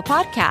Apple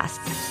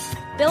Podcasts.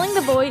 Filling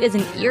the Void is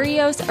an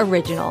Erios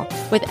original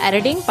with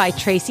editing by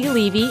Tracy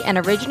Levy and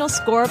original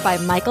score by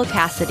Michael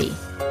Cassidy.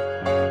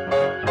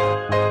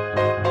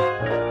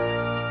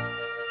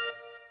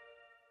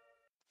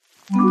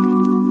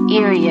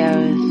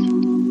 Erios.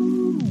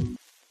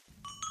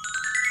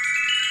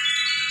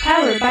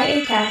 Powered by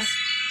Acast.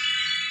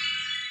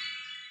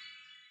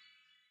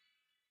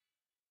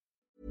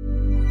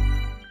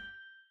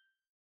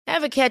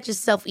 Ever catch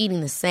yourself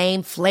eating the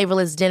same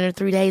flavorless dinner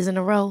 3 days in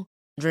a row?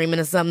 Dreaming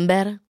of something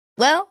better?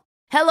 Well,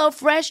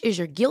 HelloFresh is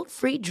your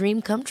guilt-free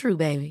dream come true,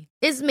 baby.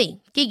 It's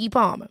me, Keke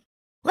Palmer.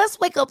 Let's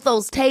wake up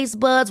those taste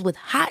buds with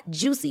hot,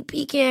 juicy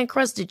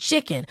pecan-crusted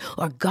chicken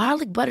or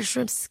garlic butter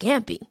shrimp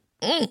scampi.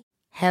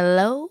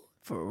 Hello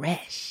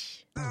Fresh.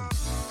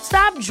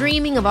 Stop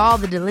dreaming of all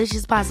the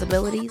delicious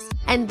possibilities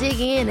and dig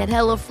in at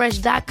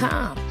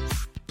HelloFresh.com.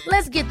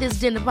 Let's get this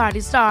dinner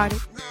party started.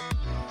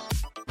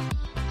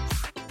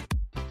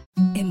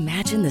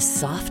 Imagine the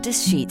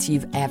softest sheets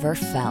you've ever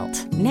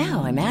felt.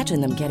 Now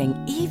imagine them getting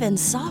even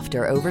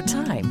softer over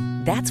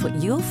time. That's what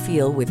you'll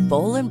feel with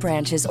Boll &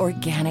 Branch's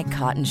organic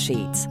cotton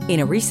sheets. In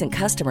a recent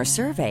customer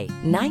survey,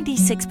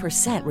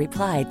 96%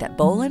 replied that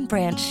Boll &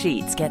 Branch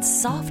sheets get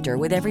softer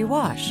with every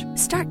wash.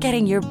 Start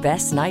getting your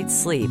best night's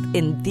sleep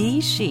in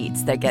these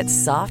sheets that get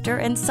softer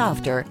and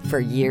softer for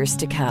years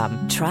to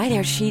come. Try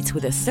their sheets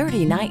with a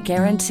 30-night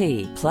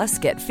guarantee. Plus,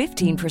 get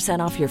 15%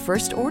 off your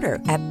first order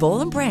at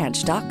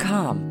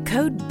bollandbranch.com.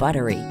 Code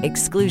BUTTERY.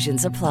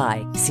 Exclusions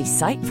apply. See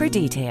site for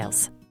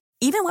details.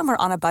 Even when we're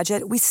on a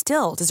budget, we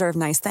still deserve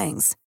nice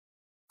things.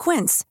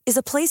 Quince is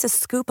a place to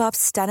scoop up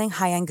stunning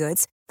high-end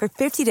goods for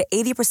 50 to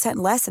 80%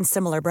 less than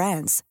similar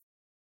brands.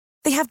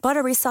 They have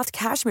buttery soft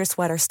cashmere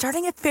sweaters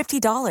starting at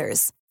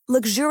 $50,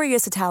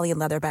 luxurious Italian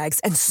leather bags,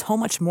 and so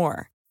much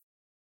more.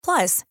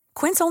 Plus,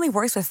 Quince only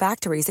works with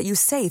factories that use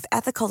safe,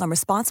 ethical, and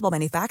responsible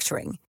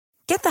manufacturing.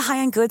 Get the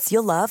high-end goods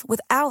you'll love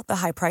without the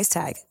high price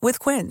tag with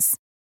Quince.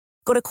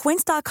 Go to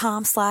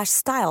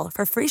quince.com/style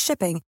for free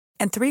shipping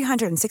and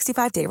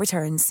 365-day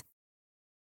returns.